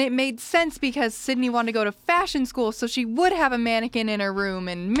 and it made sense because Sydney wanted to go to fashion school, so she would have a mannequin in her room.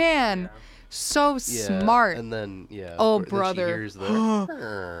 And man, So Yeah, smart. And then Oh, then she brother. hears the of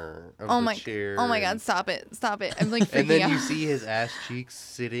Oh the my! chair Oh my and- God! Stop it! Stop it! I'm like freaking And then out. you see his ass cheeks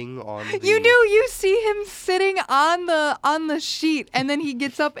sitting on the... You see him sitting on the sheet, and then he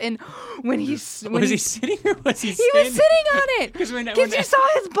gets up and when Was he sitting or was he he standing? was sitting on it 'Cause when you saw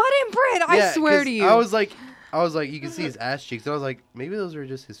his butt imprint. I Yeah, swear 'cause to you. I was like, you can see his ass cheeks. And I was like, maybe those are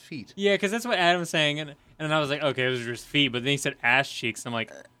just his feet. Yeah, because that's what Adam was saying, and I was like, okay, those are just feet. But then he said ass cheeks. I'm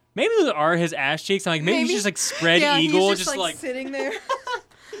like, maybe those are his ass cheeks. I'm like, maybe he's just like spread yeah, eagle, he's just like sitting there,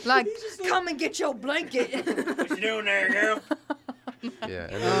 like come and get your blanket. what you doing there, girl? Yeah,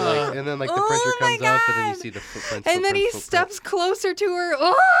 and then the Oh pressure my comes up, and then you God. see the footprints. And then he footprints. steps closer to her.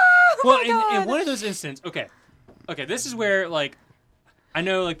 Oh Well, my God. in one of those instances, okay, this is where like, I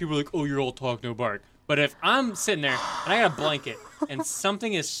know like people are like, oh, you're all talk no bark. But if I'm sitting there and I got a blanket and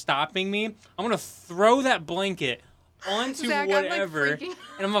something is stopping me, I'm gonna throw that blanket onto Zach, I'm, like, whatever, freaking-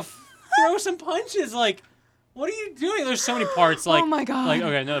 and I'm gonna throw some punches. Like, what are you doing? There's so many parts. Like, Oh my God. Like,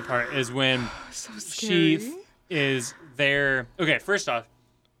 okay, another part is when so she scary. is there. Okay, first off,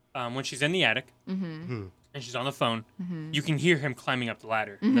 when she's in the attic Mm-hmm. and she's on the phone, you can hear him climbing up the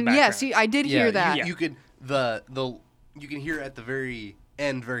ladder. In the background. Yes, I did Yeah, hear that. You could you can hear at the very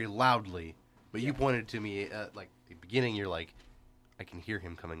end very loudly, but you pointed to me at like the beginning. You're like, I can hear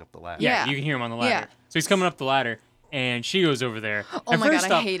him coming up the ladder. Yeah, Yeah. you can hear him on the ladder. Yeah. So he's coming up the ladder, and she goes over there. Oh and my God,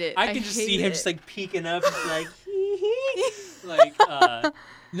 first I off, hate it. I I can just hate see him it. just like peeking up, just like, like,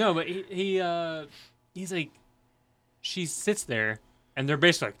 no, but he's like, she sits there, and they're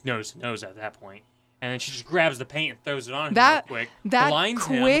basically like nose to nose at that point, and then she just grabs the paint and throws it on him That real quick. that blinds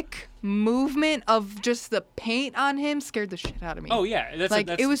him. quick movement of just the paint on him scared the shit out of me. Oh yeah, that's Like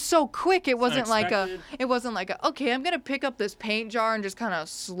that's, it was so quick. It wasn't like unexpected. okay, I'm gonna pick up this paint jar and just kind of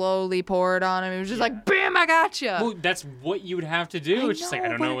slowly pour it on him. It was just like bam, I gotcha. Well, that's what you would have to do. I It's just like I know,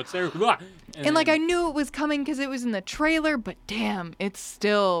 don't know but- what's there. Blah. and like I then, knew it was coming because it was in the trailer, but damn, it's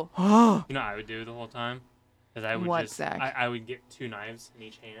still. you know, what I would do the whole time, because I would What, just Zach? I would get 2 knives in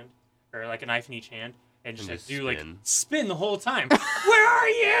each hand, or like a knife in each hand, and just, And like, just do like spin. spin the whole time. Where are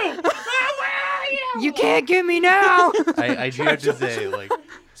you? Where are you? You can't get me now. I do have to say, like,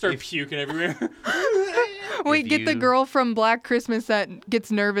 Start puking everywhere. Wait, get the you- girl from Black Christmas that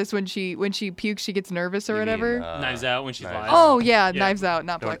gets nervous when she pukes. She gets nervous or you mean, whatever. Knives out when she Knives flies. Out. Oh yeah, Yeah. Knives Out,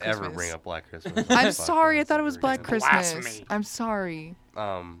 not don't Black ever Christmas. bring up Black Christmas. on I'm this sorry, I podcast thought it was ever Black again. Christmas. Blasphemy. I'm sorry.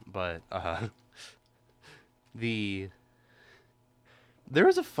 But there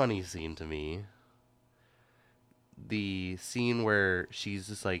was a funny scene to me. The scene where she's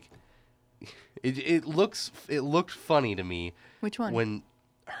just like, it looked funny to me Which one? when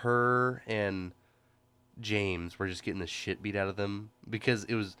her and James were just getting the shit beat out of them because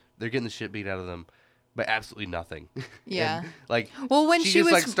they're getting the shit beat out of them by absolutely nothing. Yeah. And, like, Well, when she she just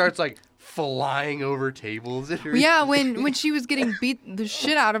was like starts like flying over tables. And everything. yeah, when she was getting beat the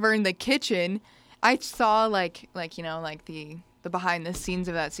shit out of her in the kitchen, I saw like you know like the behind the scenes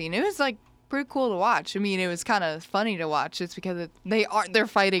of that scene. It was like pretty cool to watch. I mean, it was kind of funny to watch just because they're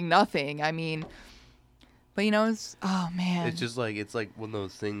fighting nothing. I mean, but you know, oh man, It's just like it's like one of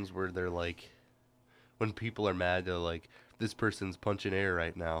those things where they're like, when people are mad, they're like, this person's punching air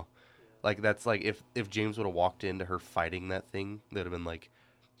right now. Like that's like if James would have walked into her fighting that thing, they'd have been like,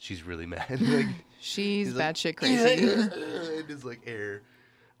 she's really mad. Like, she's he's like, batshit crazy. it is like air.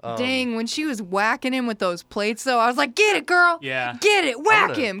 Dang, when she was whacking him with those plates, though, I was like, "Get it, girl! Yeah. Get it! Whack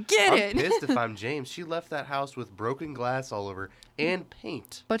I'm gonna- him! Get I'm it!" pissed if I'm James. She left that house with broken glass all over and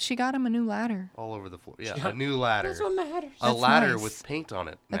paint But she got him a new ladder. all over the floor. Yeah, a new ladder. That's what matters. A That's ladder nice. with paint on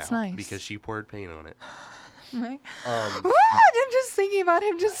it. That's now nice. because she poured paint on it. Right? Um, I'm just thinking about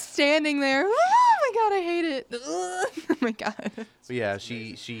him just standing there. Oh my god, I hate it. Oh my god. But yeah,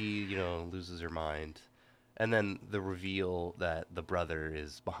 she loses her mind, and then the reveal that the brother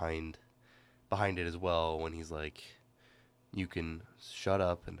is behind it as well when he's like, "You can shut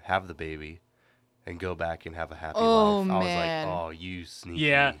up and have the baby, and go back and have a happy Oh, life." I was man. like, "Oh, you sneaky."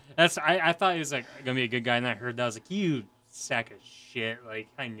 Yeah, that's I thought he was like gonna be a good guy, and I heard that I was like, you sack of shit. Like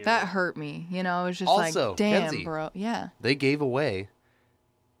I knew That it. hurt me. You know, it was just Also, like, damn, Kenzie. bro. Yeah. They gave away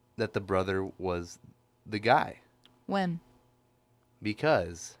that the brother was the guy When?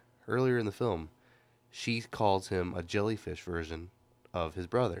 because earlier in the film, she calls him a jellyfish version of his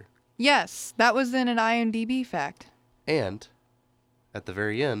brother. Yes, that was in an IMDb fact. And at the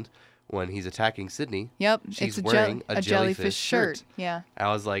very end, when he's attacking Sydney, Yep, she's it's wearing a jellyfish shirt. Yeah.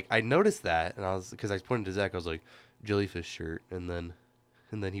 I was like, I noticed that, and because I pointed to Zach, I was like, jellyfish shirt, and then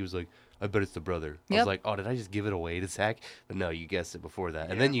And then he was like, I bet it's the brother. I Yep. was like, oh, did I just give it away to Zach? But no, you guessed it before that.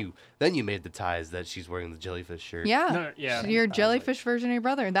 And then you made the ties that she's wearing the jellyfish shirt. Yeah. No, yeah. Your jellyfish version of your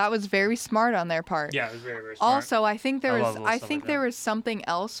brother. That was very smart on their part. Yeah, it was very, very smart. Also, I think there I was love little I stuff think like there that. was something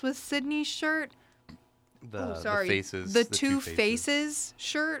else with Sydney's shirt. The Sorry. faces. The two faces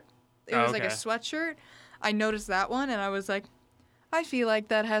shirt. It Oh, was like a okay. sweatshirt. I noticed that one and I was like, I feel like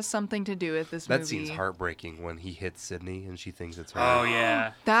that has something to do with this That movie. scene's heartbreaking when he hits Sydney and she thinks it's her. Oh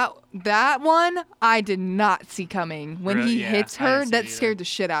yeah. That one I did not see coming. When Really? he Yeah, hits I didn't her, see it that either. scared the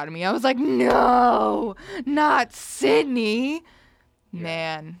shit out of me. I was like, no, not Sydney.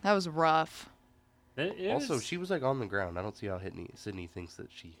 Man, that was rough. It Also, was- she was like on the ground. I don't see how Sydney thinks that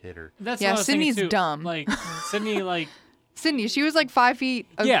she hit her. That's Yeah, what I was thinking, Sydney's too. dumb. Like Sydney, like Sydney, she was like 5 feet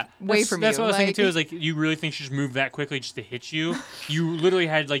yeah, away that's, from that's you. what I was like, thinking too. Is like you really think she just moved that quickly just to hit you? You literally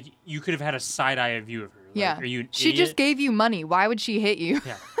had like you could have had a side eye view of her. Like, yeah, Are you an she idiot? just gave you money. Why would she hit you?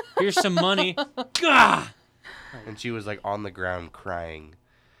 Yeah. Here's some money. Gah! And she was like on the ground crying.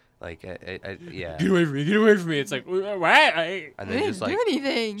 Like, yeah. Get away from me! Get away from me! It's like what? And I then didn't just do like,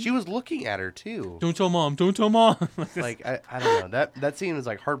 anything. she was looking at her too. Don't tell mom! Don't tell mom! Like, I don't know. That scene was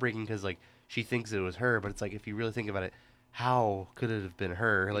like heartbreaking because like she thinks it was her, but it's like if you really think about it, how could it have been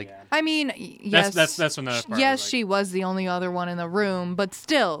her? Like, Yeah. I mean, yes, that's when that part yes, was like- she was the only other one in the room, but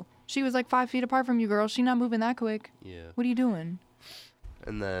still, she was like 5 feet apart from you, girl. She not moving that quick. yeah. What are you doing?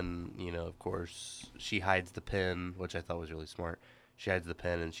 And then, of course, she hides the pin, which I thought was really smart. She hides the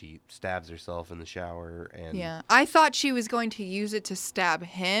pin and she stabs herself in the shower. And Yeah, I thought she was going to use it to stab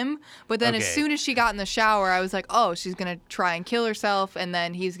him, but then as Okay. soon as she got in the shower, I was like, oh, she's gonna try and kill herself, and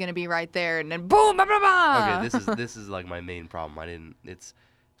then he's gonna be right there, and then boom, blah blah blah. Okay, this is like my main problem.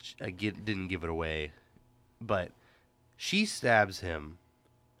 Didn't give it away, but she stabs him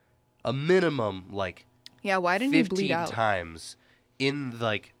a minimum like Yeah, why didn't he 15 bleed out? times in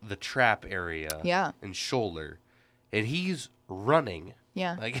like the trap area. Yeah. And shoulder, and he's running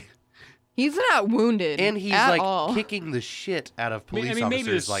Yeah, like, he's not wounded, and he's at like all. kicking the shit out of police I mean, maybe the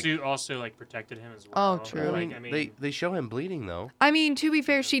officers. Like, suit also like protected him as well. Oh, true. Like, I mean, they show him bleeding though. I mean, to be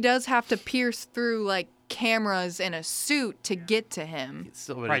fair, she does have to pierce through like cameras in a suit to get to him. It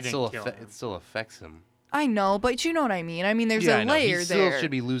still, but Probably it still, didn't kill him. it still affects him. I know, but you know what I mean. I mean, there's Yeah, I a know. layer he there. still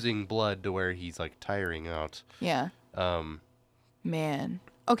should be losing blood to where he's like tiring out. Yeah, Um, man.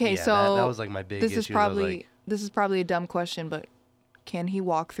 Okay, yeah, so that was like my big this issue. is I was probably like, this is probably a dumb question, but can he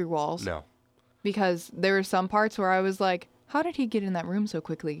walk through walls? no. Because there were some parts where I was like, how did he get in that room so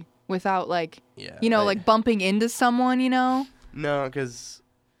quickly without like, Yeah, like bumping into someone, No, because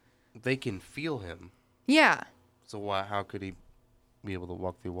they can feel him. Yeah, So why? How could he be able to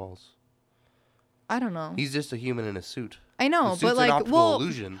walk through walls? I don't know. He's just a human in a suit. I know, The suit's but an like, optical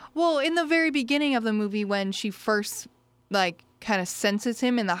illusion. well, in the very beginning of the movie when she first like kind of senses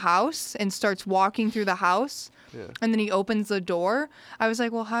him in the house and starts walking through the house, Yeah. and then he opens the door, I was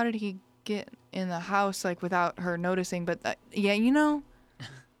like, well, how did he get in the house like without her noticing? But yeah, I don't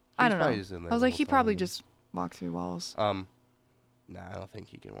probably know. just in there I was the like, whole he probably time. just walked through walls. Nah, I don't think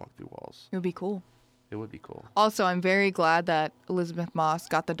he can walk through walls. It would be cool. It would be cool. Also, I'm very glad that Elizabeth Moss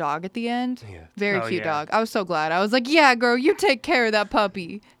got the dog at the end. Yeah. Very Oh, cute yeah. dog. I was so glad. I was like, yeah, girl, you take care of that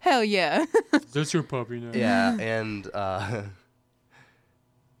puppy. Hell yeah. that's your puppy now. Yeah, and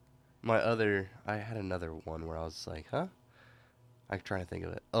I had another one where I was like, huh? I'm trying to think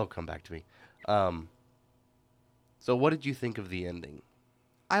of it. Oh, come back to me. So what did you think of the ending?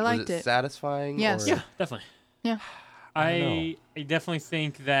 I liked Was it. satisfying? Yes. or- Yeah, definitely. Yeah. I definitely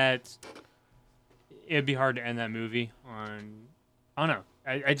think that it'd be hard to end that movie on. I don't know.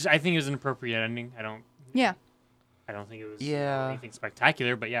 I think it was an appropriate ending. I don't Yeah. think it was Yeah. anything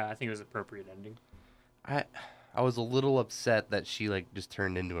spectacular, but yeah, I think it was an appropriate ending. I was a little upset that she like just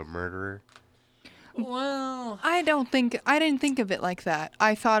turned into a murderer. Well, I didn't think of it like that.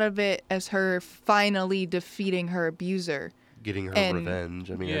 I thought of it as her finally defeating her abuser. Getting her And-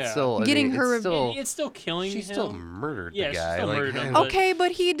 revenge. I mean, Yeah. it's still Getting it's her rev- still, it's still killing she him. still murdered Yeah, the she guy. still like, murdered him, but- Okay,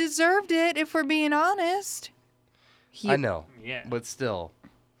 but he deserved it if we're being honest. I know, Yeah. but still,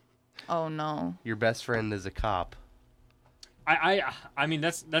 Oh no. your best friend is a cop. I mean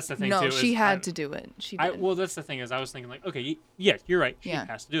that's the thing No, too. she is had to do it. She did. well, that's the thing is I was thinking like, okay, yeah, you're right. She Yeah.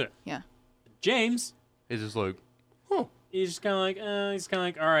 has to do it. Yeah. James It's just like, he's just kind of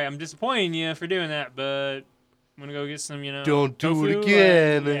like, all right, I'm disappointing you for doing that, but I'm gonna go get some, don't do tofu, it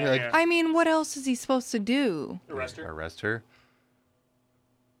again. yeah, Like, yeah. I mean, what else is he supposed to do? Arrest her. Arrest her.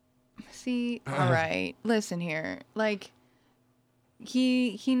 See, all right. Listen here. Like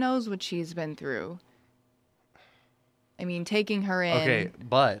he knows what she's been through. I mean, taking her in. Okay,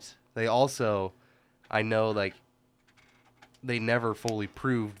 but they also, I know, like, they never fully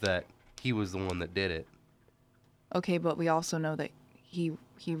proved that he was the one that did it. Okay, but we also know that he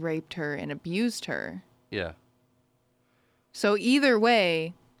raped her and abused her. Yeah. So either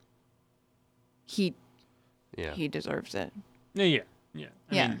way, he Yeah. deserves it. Yeah. Yeah.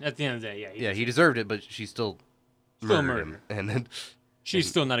 I mean, at the end of the day, yeah. He deserved it, but she still Still murdered him. murdered. And then She's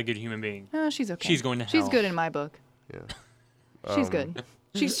still not a good human being. Oh, she's okay. She's going to She's hell. good in my book. yeah. She's good.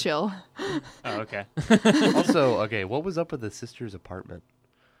 She's chill. Oh, okay. Also, okay, what was up with the sister's apartment?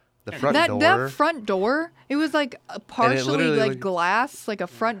 The front That door. front door, it was like partially literally like looked- glass, like a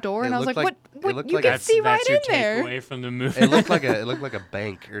front door, It and I was looked like, like- "What? it looked You like can that's- see right That's your in there." takeaway from the movie. It looked like a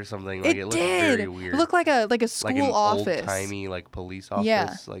bank or something. Like it looked did. very weird. It looked like a school like an office. old-timey like police office.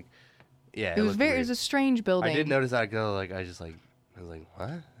 Yeah. Like yeah, It was looked very. weird. It was a strange building. I did notice that. I was like, what?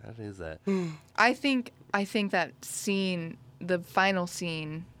 What is that? I think that scene, the final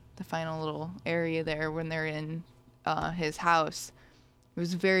little area there when they're in his house, it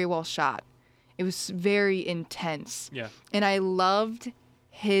was very well shot. It was very intense. Yeah. And I loved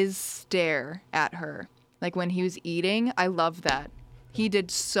his stare at her. Like when he was eating, I loved that. He did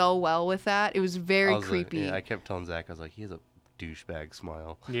so well with that. It was very creepy. I kept telling Zach, I was like, he has a douchebag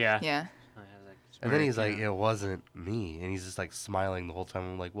smile. Yeah. Yeah. And then he's like, it wasn't me. And he's just like smiling the whole time.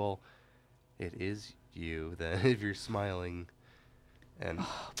 I'm like, well, it is you then if you're smiling. And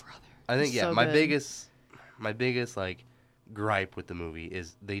Oh, brother. I think, It's yeah, so my good. biggest like gripe with the movie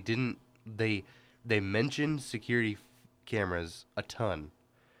is they mentioned security cameras a ton,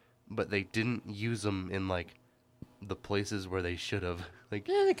 but they didn't use them in like the places where they should have. Like,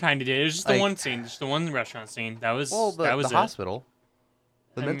 Yeah, they kind of did. It was just the Like- one scene, just the one restaurant scene. That was well, that was the it. hospital,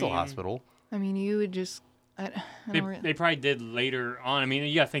 the I mental mean- hospital. I mean, you would just. I They, don't re- they probably did later on. I mean,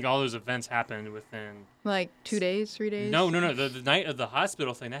 you gotta think all those events happened within. like 2 days, 3 days? No. The night of the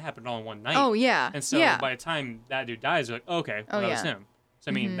hospital thing that happened all in one night. Oh, yeah. And so yeah. by the time that dude dies, you're like, okay, well, Oh, that was yeah. him. So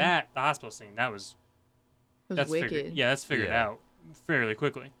I mean, the hospital scene, that was it was that's wicked. figured. Yeah, that's figured Yeah. out fairly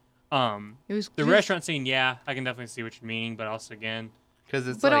quickly. It was The just- restaurant scene, yeah, I can definitely see what you're meaning, but also again, Because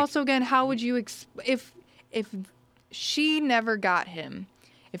it's But like, also, again, how would you if she never got him,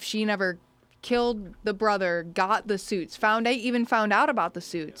 if she never killed the brother, got the suits, found out about the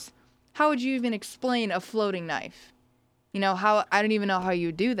suits, how would you even explain a floating knife? You know, how I don't even know how you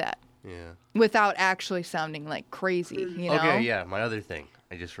would do that yeah. without actually sounding like crazy, you know? Okay, yeah, my other thing.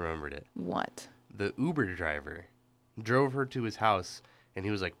 I just remembered it. What? The Uber driver drove her to his house, and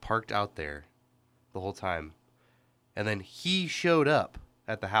he was like parked out there the whole time. And then he showed up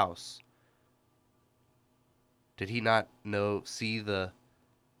at the house. Did he not see the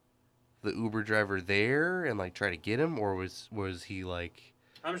Uber driver there and like try to get him, or was he like,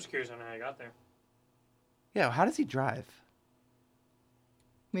 I'm just curious on how I got there. yeah, how does he drive?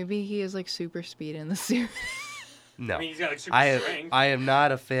 Maybe he is like super speed in the suit. No. I mean, he's got like super strength. I am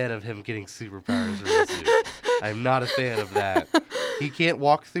not a fan of him getting superpowers from the suit. I am not a fan of that. He can't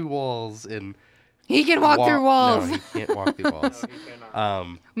walk through walls and He can walk through walls. No, he can't walk through walls. No, he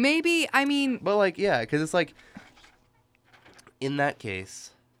cannot. Maybe, I mean, But like, yeah, because it's like, in that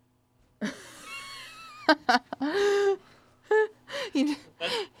case,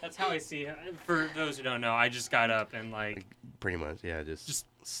 That's how I see it. For those who don't know, I just got up and like pretty much, yeah, just Just-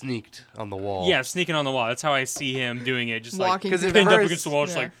 sneaked on the wall. yeah, sneaking on the wall. That's how I see him doing it. Just Walking like through pinned the up house. against the wall,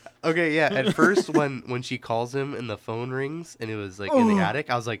 just Yeah. like Okay, yeah. At first, when she calls him and the phone rings and it was like in the attic,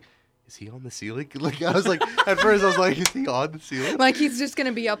 I was like, is he on the ceiling? Like I was like, at first I was like, is he on the ceiling? like he's just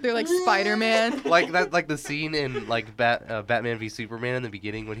gonna be up there like Spider-Man. Like that, like the scene in like Batman v Superman in the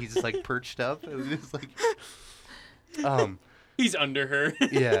beginning when he's just like perched up. It was just like, he's under her.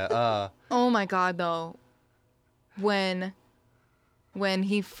 yeah. Oh my god, though, when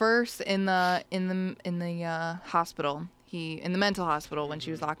he first in the hospital, in the mental hospital when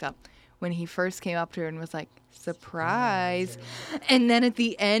she was locked up, when he first came up to her and was like, surprise, and then at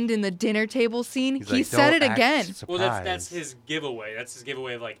the end in the dinner table scene, He's he like, said it "Don't act again. Well, that's surprised." his giveaway. That's his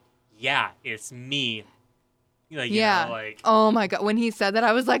giveaway of like, yeah, it's me. Like, you Yeah. know, like Oh my god, when he said that,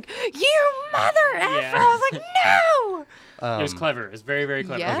 I was like, you mother effer! Yeah. I was like, no. it was clever. It was very, very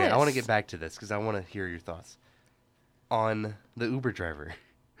clever. Yeah. Okay, I want to Yes. get back to this because I want to hear your thoughts on the Uber driver.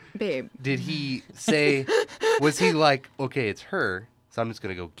 Babe, Did he say, was he like, okay, it's her, so I'm just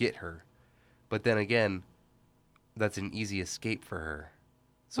going to go get her. But then again, that's an easy escape for her.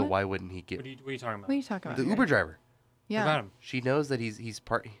 So What? why wouldn't he What get are you talking about? what are you talking about? the here? Uber driver? Yeah. What about him? She knows that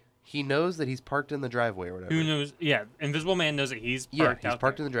he knows that he's parked in the driveway or whatever. Who knows? Yeah, Invisible Man knows that he's Yeah, parked he's out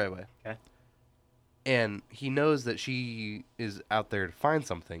parked there. in the driveway. Okay. And he knows that she is out there to find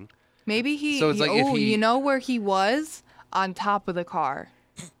something. Maybe he. So it's like if he- you know where he was? On top of the car.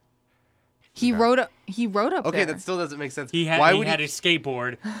 He rode up. He rode up Okay, there. that still doesn't make sense. He had Why he would had a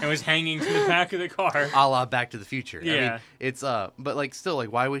skateboard and was hanging to the back of the car. a la Back to the Future? I mean, Yeah. it's but like still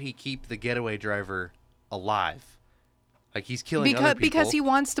like why would he keep the getaway driver alive? Like he's killing other people. because he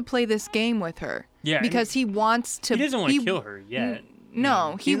wants to play this game with her. Yeah, and Because he wants to. He doesn't want to kill her yet.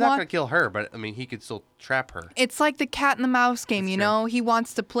 No, he he's not gonna wants. kill her, but I mean he could still trap her. It's like the cat and the mouse game, That's you true. know. He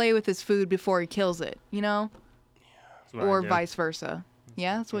wants to play with his food before he kills it, you know, That's what I or do. vice versa.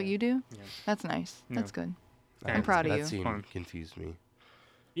 Yeah, that's what you do. Yeah. That's nice. Yeah. That's good. Yeah, I'm proud of that you. scene Fun. confused me.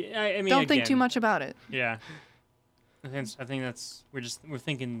 Yeah, I mean, Don't think again, too much about it. Yeah, I think that's we're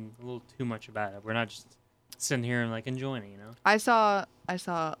thinking a little too much about it. We're not just sitting here and like enjoying it, you know. I saw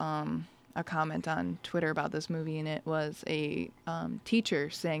a comment on Twitter about this movie, and it was a teacher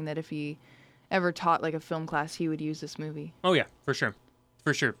saying that if he ever taught like a film class, he would use this movie. Oh yeah, for sure.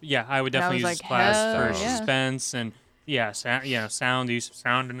 Yeah, I would And I definitely was use like, class hell for yeah. suspense and sound. The use of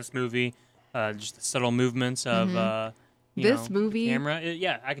sound in this movie, just the subtle movements of you This know, the movie- camera.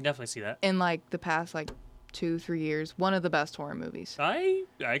 Yeah, I can definitely see that. In like the past like 2-3 years, one of the best horror movies. I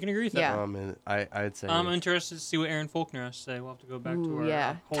can agree with that. Yeah. And I'd say I'm interested to see what Aaron Faulkner has to say. We'll have to go back to Ooh, our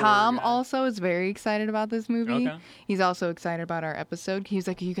yeah. horror Tom guy. also is very excited about this movie. Okay. He's also excited about our episode. He was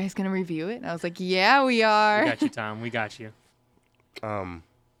like, "Are you guys gonna review it?" And I was like, "Yeah, we are." We got you, Tom. We got you.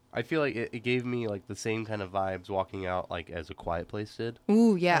 I feel like it gave me like the same kind of vibes walking out like as A Quiet Place did.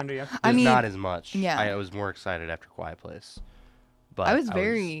 Ooh, yeah. Kinda, yeah. I Just mean, not as much. yeah. I was more excited after Quiet Place. But I was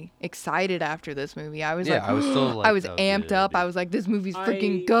very excited after this movie. I was Yeah, like, I was still like, I was oh, amped good, up. dude. I was like, this movie's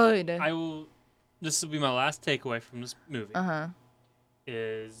freaking I- good. I will. This will be my last takeaway from this movie. Uh-huh.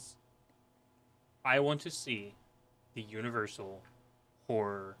 Is I want to see the Universal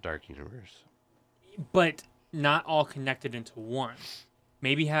horror, Dark Universe. but not all connected into one.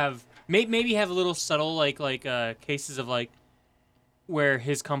 Maybe have maybe have a little subtle like cases of like where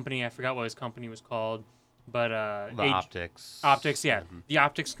his company, I forgot what his company was called, but The Optics. Optics, yeah. Mhm. The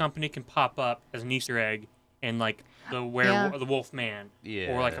Optics company can pop up as an Easter egg in like the the Wolf Man,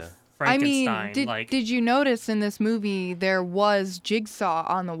 or like a I mean, Frankenstein. did you notice in this movie there was Jigsaw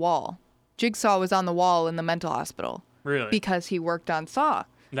on the wall? Jigsaw was on the wall in the mental hospital really? because he worked on Saw.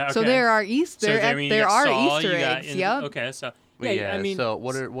 That- So okay. there are So, I mean, you there got are Saw, Easter you got eggs. in- Yep. Okay, so But yeah, I mean, so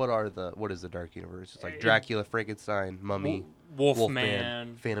what is the Dark Universe? It's like Dracula, Frankenstein, Mummy,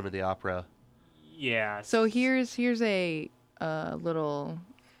 Wolfman. Phantom of the Opera. Yeah. So here's a little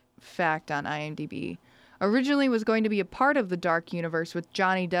fact on IMDb. Originally was going to be a part of the Dark Universe with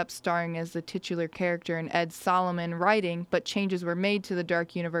Johnny Depp starring as the titular character and Ed Solomon writing, but changes were made to the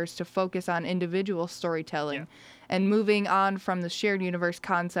Dark Universe to focus on individual storytelling and moving on from the shared universe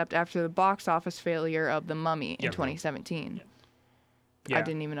concept after the box office failure of The Mummy in Yep. 2017. Yeah. I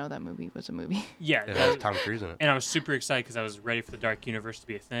didn't even know that movie was a movie. Yeah. It has Tom Cruise in it. And I was super excited because I was ready for the Dark Universe to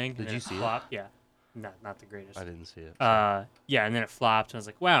be a thing. Did and then you see it? flopped. Yeah. Not the greatest. I didn't see it. Yeah, and then it flopped, and I was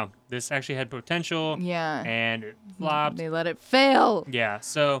like, wow, this actually had potential. Yeah. And it flopped. They let it fail. Yeah,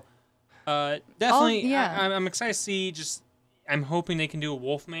 so definitely, yeah. I'm excited to see. I'm hoping they can do a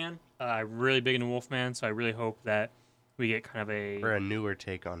Wolfman. I'm really big into Wolfman, so I really hope that we get kind of or a newer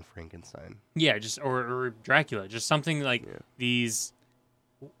take on Frankenstein. just or Dracula, just something like these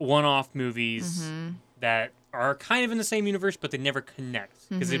one-off movies that are kind of in the same universe, but they never connect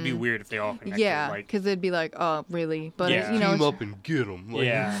because it'd be weird if they all connected. Yeah, like, because they'd be like, oh, really? But, Yeah. you know, Team it's- up and get them.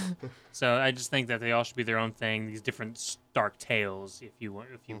 yeah. So I just think that they all should be their own thing. These different dark tales, if you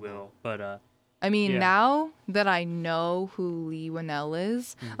will. But I mean, Yeah. now that I know who Lee Winnell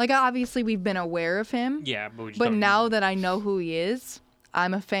is, like, obviously we've been aware of him. yeah, but we just But don't- now that I know who he is,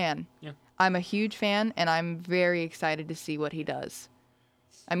 I'm a fan. Yeah. I'm a huge fan, and I'm very excited to see what he does.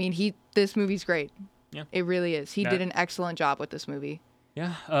 I mean, this movie's great. Yeah. It really is. He That- did an excellent job with this movie.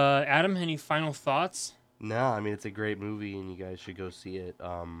 Yeah. Adam, any final thoughts? No, I mean it's a great movie and you guys should go see it.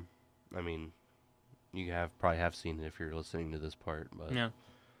 I mean, you probably have seen it if you're listening to this part, but Yeah.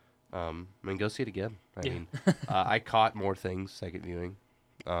 I mean go see it again. I Yeah. mean, I caught more things second viewing.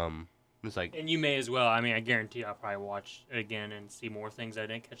 It's like And you may as well. I mean, I guarantee I'll probably watch it again and see more things I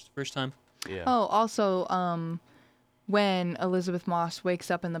didn't catch the first time. yeah. Oh, also, when Elizabeth Moss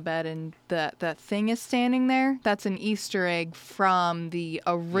wakes up in the bed and that thing is standing there, that's an Easter egg from the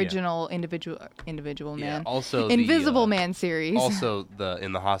original Individual Yeah, Man. also Invisible the, Man series Also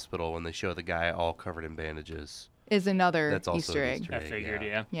in the hospital when they show the guy all covered in bandages. is another That's also Easter an egg. Easter I egg, figured,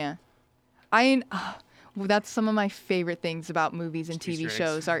 yeah. yeah. Yeah. Well, that's some of my favorite things about movies and Just TV Easter eggs.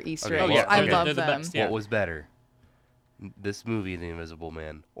 shows are Easter Okay, eggs. well, yeah, I okay. love They're the them. best, yeah. What was better? This movie, The Invisible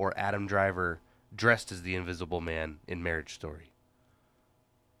Man, or Adam Driver dressed as the Invisible Man in Marriage Story?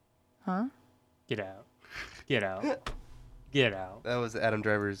 Huh? Get out. Get out. Get out. That was Adam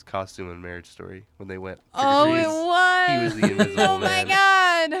Driver's costume in Marriage Story when they went. Oh, trick-or-treating. it was. He was the Invisible Oh my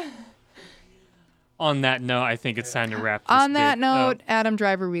Man. God. On that note, I think it's time to wrap this On that bit note, up. Adam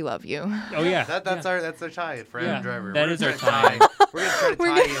Driver, we love you. Oh yeah. That's our tie for Yeah, Adam Driver. that We're is our gonna tie. We're gonna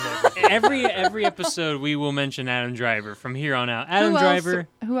try to tie in everything. every episode we will mention Adam Driver from here on out. Adam Who Driver.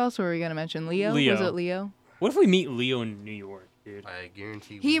 Who else were we gonna mention? Leo? Leo. Was it Leo? What if we meet Leo in New York, dude? I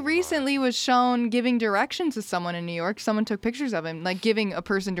guarantee. He we will recently was shown giving directions to someone in New York. Someone took pictures of him, like giving a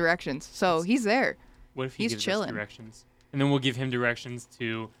person directions. So he's there. What if he He's gives chilling. us directions, and then we'll give him directions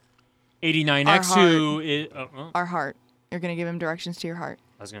to 89X, Our who is. Our heart. You're gonna give him directions to your heart.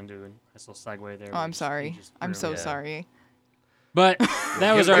 I was gonna do a nice little segue there. Oh, I'm sorry. I'm so Yeah. sorry. But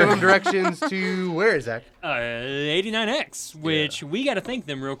that was give our him directions to where, Zach? 89X, which we got to thank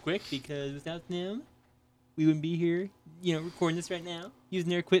them real quick because without them, we wouldn't be here, recording this right now, using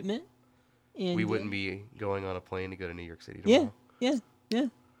their equipment. And, We wouldn't be going on a plane to go to New York City Yeah, tomorrow. yeah.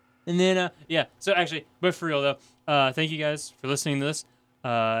 And then, so actually, but for real though, thank you guys for listening to this.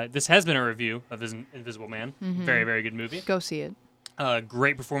 This has been a review of Invisible Man. Very, very good movie. Go see it.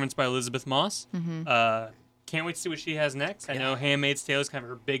 Great performance by Elizabeth Moss. Can't wait to see what she has next. I know Handmaid's Tale is kind of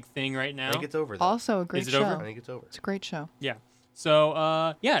her big thing right now. I think it's over. Though. Also a great Is it show. over? I think it's over. It's a great show. Yeah.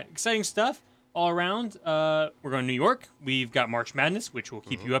 So, exciting stuff all around. We're going to New York. We've got March Madness, which will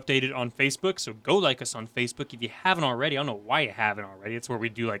keep you updated on Facebook. So go like us on Facebook if you haven't already. I don't know why you haven't already. It's where we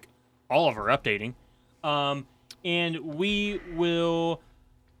do like all of our updating. And we will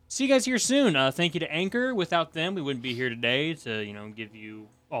see you guys here soon. Thank you to Anchor. Without them, we wouldn't be here today to, give you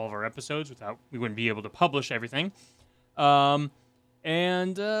all of our episodes. We wouldn't be able to publish everything.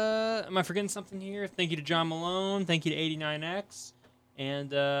 And am I forgetting something here? Thank you to John Malone. Thank you to 89X.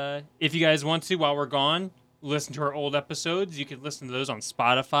 And if you guys want to, while we're gone, listen to our old episodes. You can listen to those on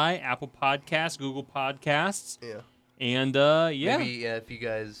Spotify, Apple Podcasts, Google Podcasts. Yeah. And, Maybe if you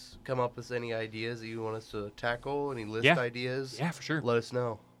guys come up with any ideas that you want us to tackle, any list Yeah. ideas, Yeah, for sure. let us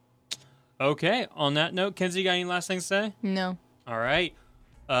know. Okay. On that note, Kenzie, you got any last things to say? No. All right.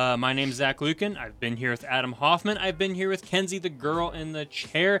 My name is Zach Lucan. I've been here with Adam Hoffman. I've been here with Kenzie, the girl in the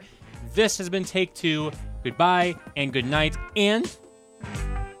chair. This has been Take Two. Goodbye and good night. And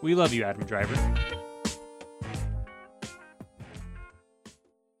we love you, Adam Driver.